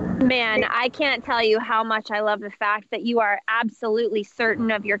 Man, I can't tell you how much I love the fact that you are absolutely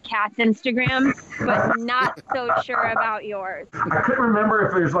certain of your cat's Instagram, but not so sure about yours. I couldn't remember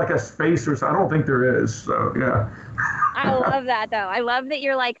if there's like a space or something. I don't think there is. So, yeah. I love that, though. I love that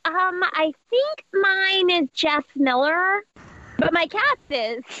you're like, I think mine is Jeff Miller, but my cat's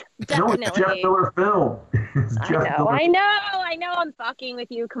is No, definitely. it's Jeff Miller Film. It's Jeff Miller. I know. I'm fucking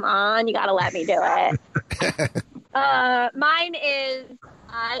with you. Come on, you gotta let me do it. Mine is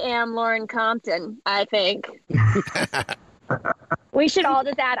I am Lauren Compton, I think. We should all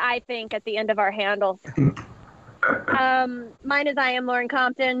just add I think at the end of our handles. Mine is I am Lauren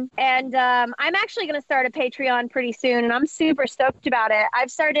Compton, and I'm actually going to start a Patreon pretty soon, and I'm super stoked about it.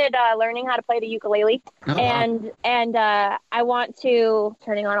 I've started learning how to play the ukulele, and I want to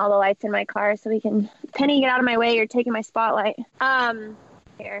turning on all the lights in my car so we can Penny, get out of my way. You're taking my spotlight.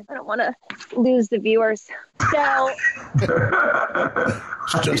 Here, I don't want to lose the viewers. So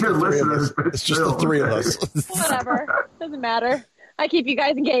It's just the three of us. It's just the three of us. whatever, doesn't matter. I keep you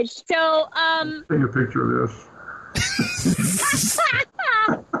guys engaged. So Take a picture of this.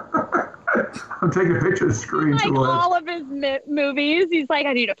 I'm taking a picture of the screen. like all of his movies, he's like,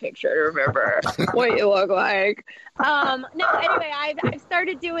 I need a picture to remember what you look like. No, anyway, I've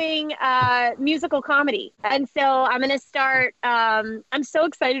started doing musical comedy, and so I'm going to start. I'm so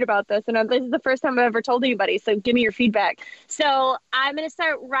excited about this, and this is the first time I've ever told anybody. So give me your feedback. So I'm going to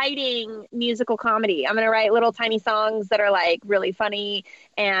start writing musical comedy. I'm going to write little tiny songs that are like really funny,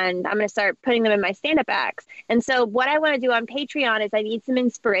 and I'm going to start putting them in my stand-up acts. And so what I want to do on Patreon is I need some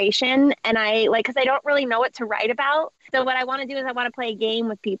inspiration, and because I don't really know what to write about. So what I want to do is I want to play a game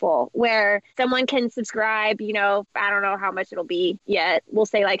with people where someone can subscribe, I don't know how much it'll be yet. We'll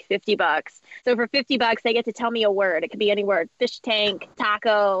say like $50. So for $50, they get to tell me a word. It could be any word: fish tank,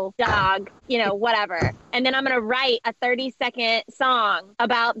 taco, dog, whatever. And then I'm going to write a 30-second song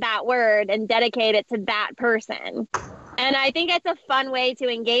about that word and dedicate it to that person. And I think it's a fun way to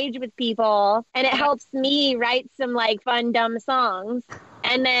engage with people, and it helps me write some like fun, dumb songs.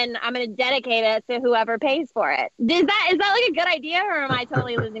 And then I'm going to dedicate it to whoever pays for it. Is that like a good idea, or am I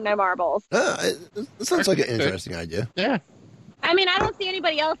totally losing my marbles? It sounds like an interesting idea. Yeah. I mean, I don't see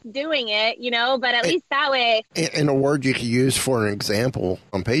anybody else doing it, but at least that way. And a word you could use for an example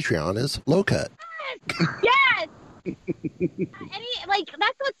on Patreon is low cut. Yes.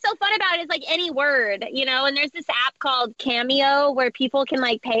 That's what's so fun about it, is like any word, and there's this app called Cameo where people can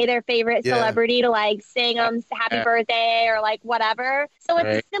like pay their favorite celebrity to like sing them happy birthday or like whatever. So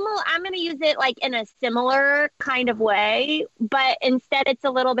it's similar. I'm going to use it like in a similar kind of way, but instead it's a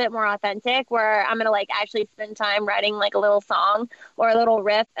little bit more authentic, where I'm going to like actually spend time writing like a little song or a little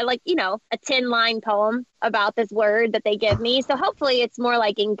riff, like, a 10-line poem about this word that they give me. So hopefully it's more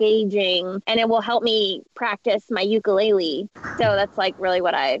like engaging, and it will help me practice my ukulele. So that's like really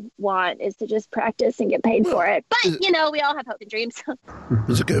what I want, is to just practice and get paid for it. But we all have hope and dreams.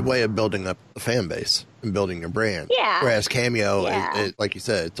 It's a good way of building up a fan base and building your brand. Yeah. Whereas Cameo, like you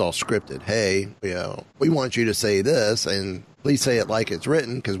said, it's all scripted. Hey, we want you to say this, and please say it like it's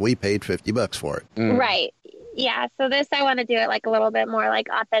written because we paid $50 for it. Right. Yeah, so this, I want to do it like a little bit more like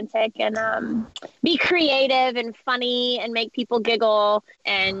authentic and be creative and funny and make people giggle,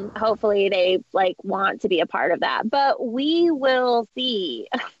 and hopefully they like want to be a part of that. But we will see.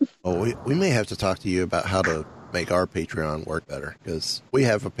 We may have to talk to you about how to make our Patreon work better, because we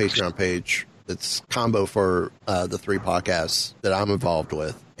have a Patreon page that's combo for the 3 podcasts that I'm involved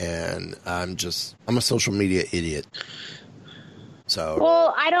with, and I'm a social media idiot. So.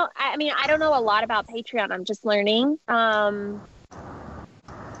 Well, I don't know a lot about Patreon. I'm just learning. But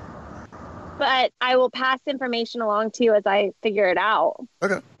I will pass information along to you as I figure it out.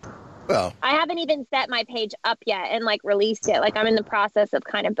 Okay. Well, I haven't even set my page up yet and like released it. Like I'm in the process of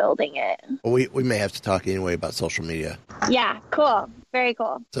kind of building it. Well, we may have to talk anyway about social media. Yeah, cool. Very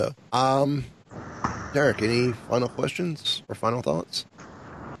cool. So, Derek, any final questions or final thoughts?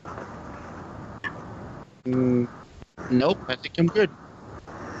 Nope, I think I'm good.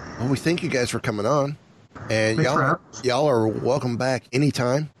 Well, we thank you guys for coming on. And y'all are welcome back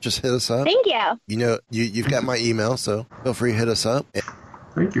anytime. Just hit us up. Thank you. You've got my email, so feel free to hit us up.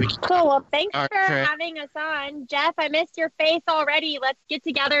 Thank you. Cool. Well, thanks for having us on. Jeff, I missed your face already. Let's get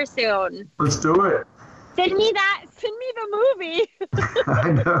together soon. Let's do it. Send me the movie.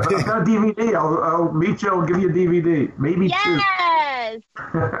 I know. I've got a DVD. I'll meet you. I'll give you a DVD. Maybe yes. two.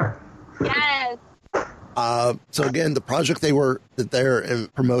 Yes. So again, the project that they're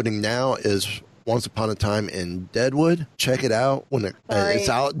promoting now is Once Upon a Time in Deadwood. Check it out when it's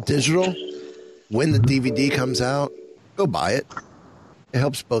out digital. When the DVD comes out, go buy it. It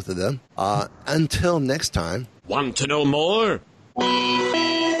helps both of them. Until next time. Want to know more?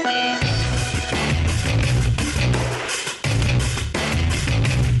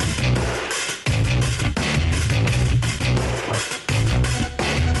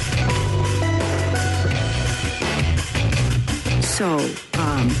 So,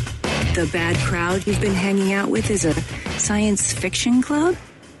 the bad crowd you've been hanging out with is a science fiction club?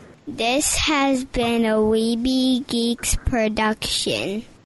 This has been a Weeby Geeks production.